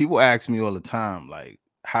 listen, people ask me all the time, like,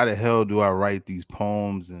 how the hell do I write these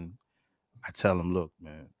poems? And I tell them, look,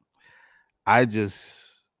 man, I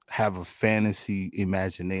just have a fantasy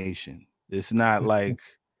imagination. It's not like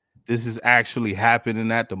this is actually happening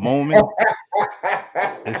at the moment.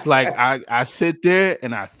 It's like I sit there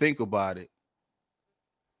and I think about it.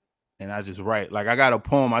 And I just write. Like I got a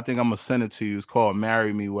poem, I think I'm gonna send it to you. It's called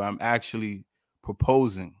Marry Me, where I'm actually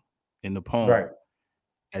proposing in the poem. Right.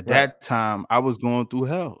 At that time, I was going through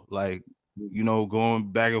hell, like,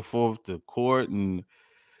 going back and forth to court,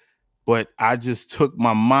 but I just took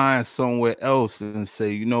my mind somewhere else and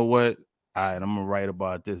say, you know what? All right, I'm gonna write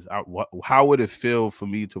about this. How would it feel for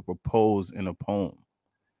me to propose in a poem?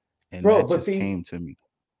 And that just came to me.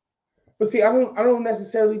 But see, I don't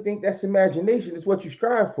necessarily think that's imagination. It's what you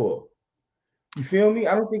strive for. You feel me?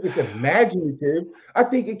 I don't think it's imaginative. I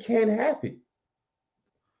think it can happen.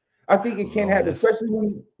 I think it can happen,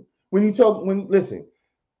 especially listen.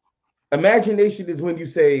 Imagination is when you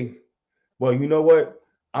say, well, you know what?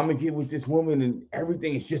 I'm gonna get with this woman and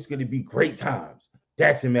everything is just gonna be great times.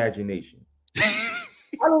 That's imagination.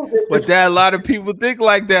 But a lot of people think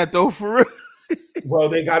like that, though, for real. Well,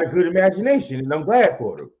 they got a good imagination, and I'm glad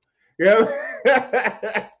for them.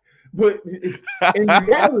 Yeah. But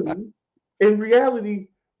in reality,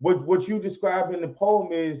 what you describe in the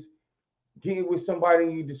poem is getting with somebody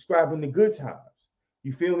and you describing the good times.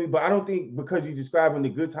 You feel me? But I don't think because you're describing the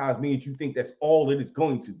good times means you think that's all it is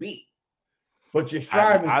going to be. But you're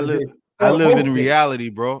striving I for live this I on live in most days. reality,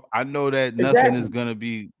 bro. I know that nothing is Exactly. gonna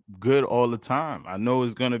be good all the time. I know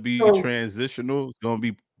it's gonna be So transitional. It's gonna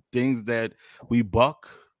be things that we buck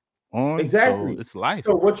on. So exactly. it's life.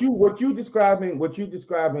 So what you describing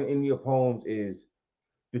in your poems is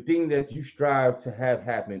the thing that you strive to have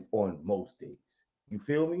happen on most days. You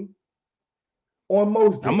feel me? On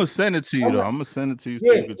most I'm gonna days. send it to you I'm though. not, I'm gonna send it to you so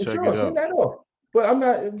yeah, you can for check it sure. Send out. that off. But I'm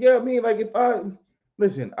not, yeah, I mean, like if I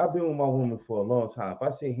listen, I've been with my woman for a long time. If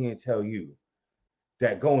I sit here and tell you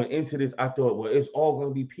that going into this, I thought, well, it's all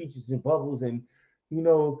gonna be peaches and bubbles, and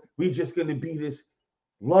we just gonna be this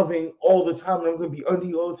loving all the time, and I'm gonna be under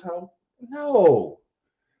you all the time. No.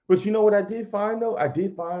 But you know what I did find though? I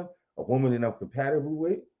did find a woman that I'm compatible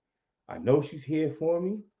with. I know she's here for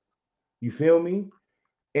me. You feel me?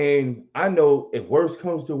 And I know if worse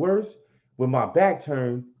comes to worse, with my back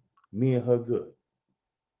turned, me and her good.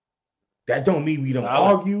 That don't mean we don't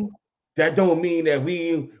Solid. argue. That don't mean that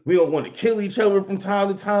we don't want to kill each other from time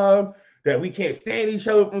to time, that we can't stand each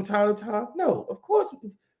other from time to time. No, of course.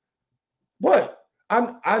 But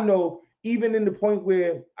I know even in the point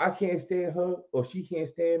where I can't stand her or she can't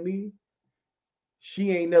stand me,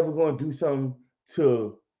 she ain't never gonna do something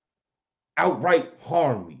to outright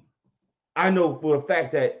harm me. I know for a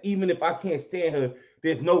fact that even if I can't stand her,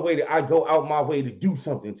 there's no way that I go out my way to do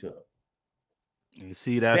something to her. You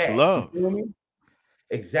see, that's Bad. You love. feel me? Yo,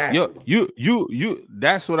 Exactly. you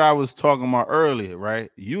that's what I was talking about earlier, right?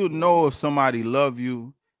 You know if somebody love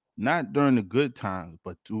you not during the good times,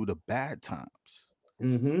 but through the bad times.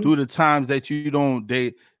 Mm-hmm. Through the times that you don't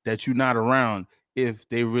that you're not around if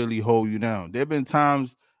they really hold you down. There've been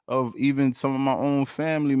times of even some of my own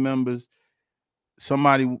family members,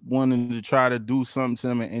 somebody wanted to try to do something to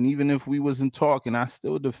them, and even if we wasn't talking, I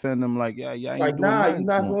still defend them like, yeah, y'all ain't Like, doing nah, you're nothing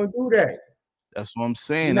to not them. gonna do that. That's what I'm You're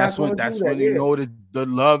saying. not That's when gonna do that's that. when you Yeah. know that the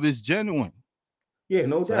love is genuine. Yeah,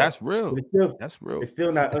 no So doubt. that's But real. it's still That's real. it's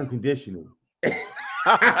still not unconditional.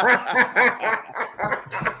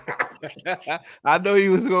 I know he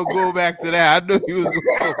was gonna go back to that. I know he was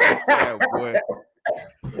gonna go back to that, boy.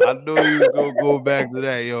 I know he was gonna go back to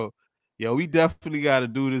that, yo. Yo, we definitely got to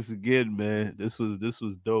do this again, man. This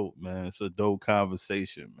was dope, man. It's a dope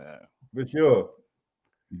conversation, man. For sure.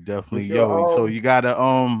 For Definitely, sure. yo. So you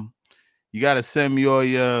gotta send me all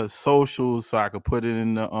your socials so I could put it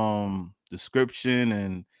in the description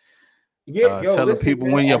and Yeah, yo, tell the listen, people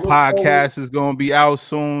man. when I your look forward. podcast is gonna be out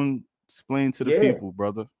soon. Explain to the Yeah. people,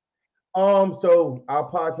 brother. So our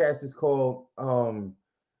podcast is called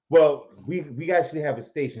well, we actually have a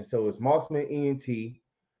station, so it's Marksman ENT,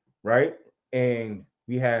 right? And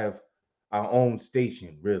we have our own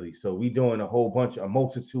station, really. So we doing a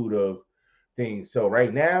multitude of things. So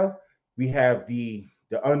right now we have the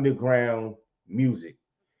underground music.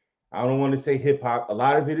 I don't want to say hip hop. A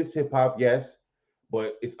lot of it is hip hop, yes,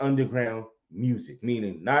 but it's underground music,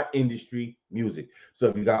 meaning not industry music. So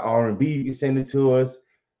if you got R&B, you can send it to us.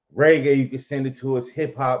 Reggae, you can send it to us.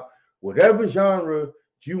 Hip hop, whatever genre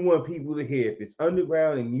you want people to hear. If it's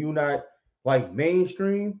underground and you not like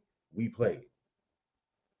mainstream, we play it.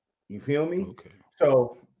 You feel me? Okay.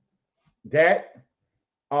 So that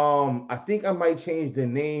I think I might change the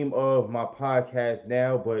name of my podcast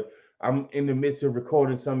now, but I'm in the midst of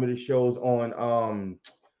recording some of the shows on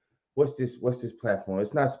what's this platform?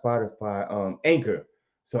 It's not Spotify, Anchor.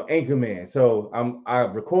 So Anchorman. So I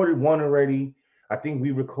recorded one already. I think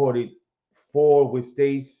we recorded four with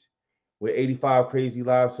Stace with 85 Crazy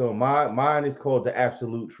Live. So mine is called The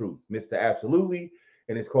Absolute Truth, Mr. Absolutely,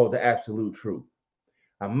 and it's called The Absolute Truth.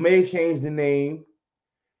 I may change the name,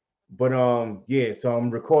 but yeah, so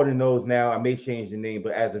I'm recording those now. I may change the name,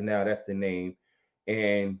 but as of now, that's the name.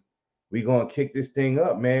 And we gonna kick this thing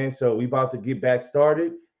up, man. So we about to get back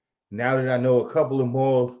started. Now that I know a couple of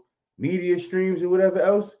more media streams or whatever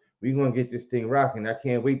else, we gonna get this thing rocking. I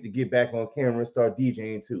can't wait to get back on camera and start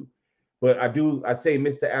DJing too. But I say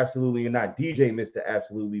Mr. Absolutely and not DJ Mr.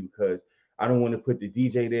 Absolutely because I don't want to put the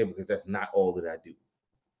DJ there because that's not all that I do.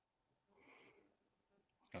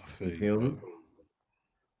 I feel You you, feel me? brother.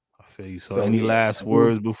 I feel you. So So any yeah, last I do.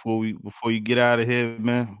 words before you get out of here,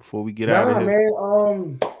 man? Before we get out of Nah, here?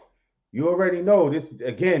 man. You already know this.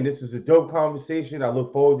 Again, this is a dope conversation. I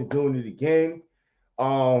look forward to doing it again.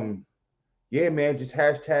 Um, yeah, man. Just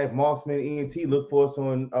hashtag Marksman ENT. Look for us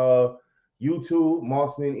on YouTube,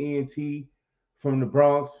 Marksman ENT from the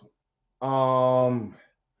Bronx. Um,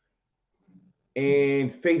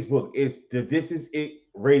 And Facebook, it's the This Is It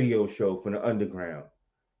radio show for the underground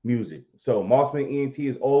music. So Mossman ENT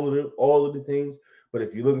is all of the things. But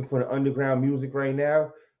if you're looking for the underground music right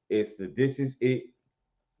now, it's the This Is It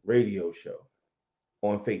radio show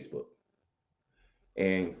on Facebook.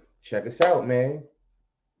 And check us out, man.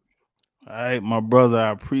 All right, my brother,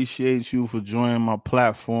 I appreciate you for joining my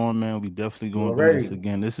platform, man. We definitely gonna do this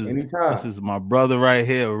again. This Anytime. is my brother right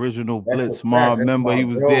here, original That's Blitz a Mob fact. member. He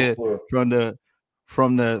was there from the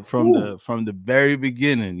very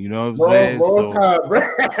beginning. You know what I'm saying? Long time, bro.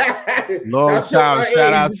 Long time.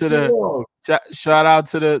 Shout out to the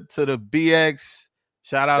BX.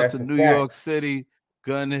 Shout out to New York City,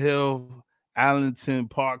 Gun Hill, Allenton,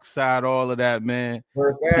 Parkside, all of that, man.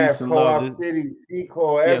 Peace and love. City,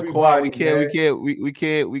 everybody. Co-op. We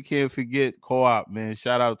can't forget Co-op, man.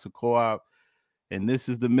 Shout out to Co-op. And this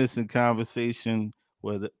is the Missing Conversation,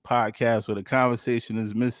 where the podcast where the conversation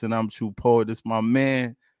is missing. I'm True Poet. This my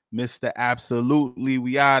man, Mr. Absolutely.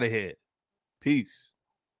 We out of here. Peace.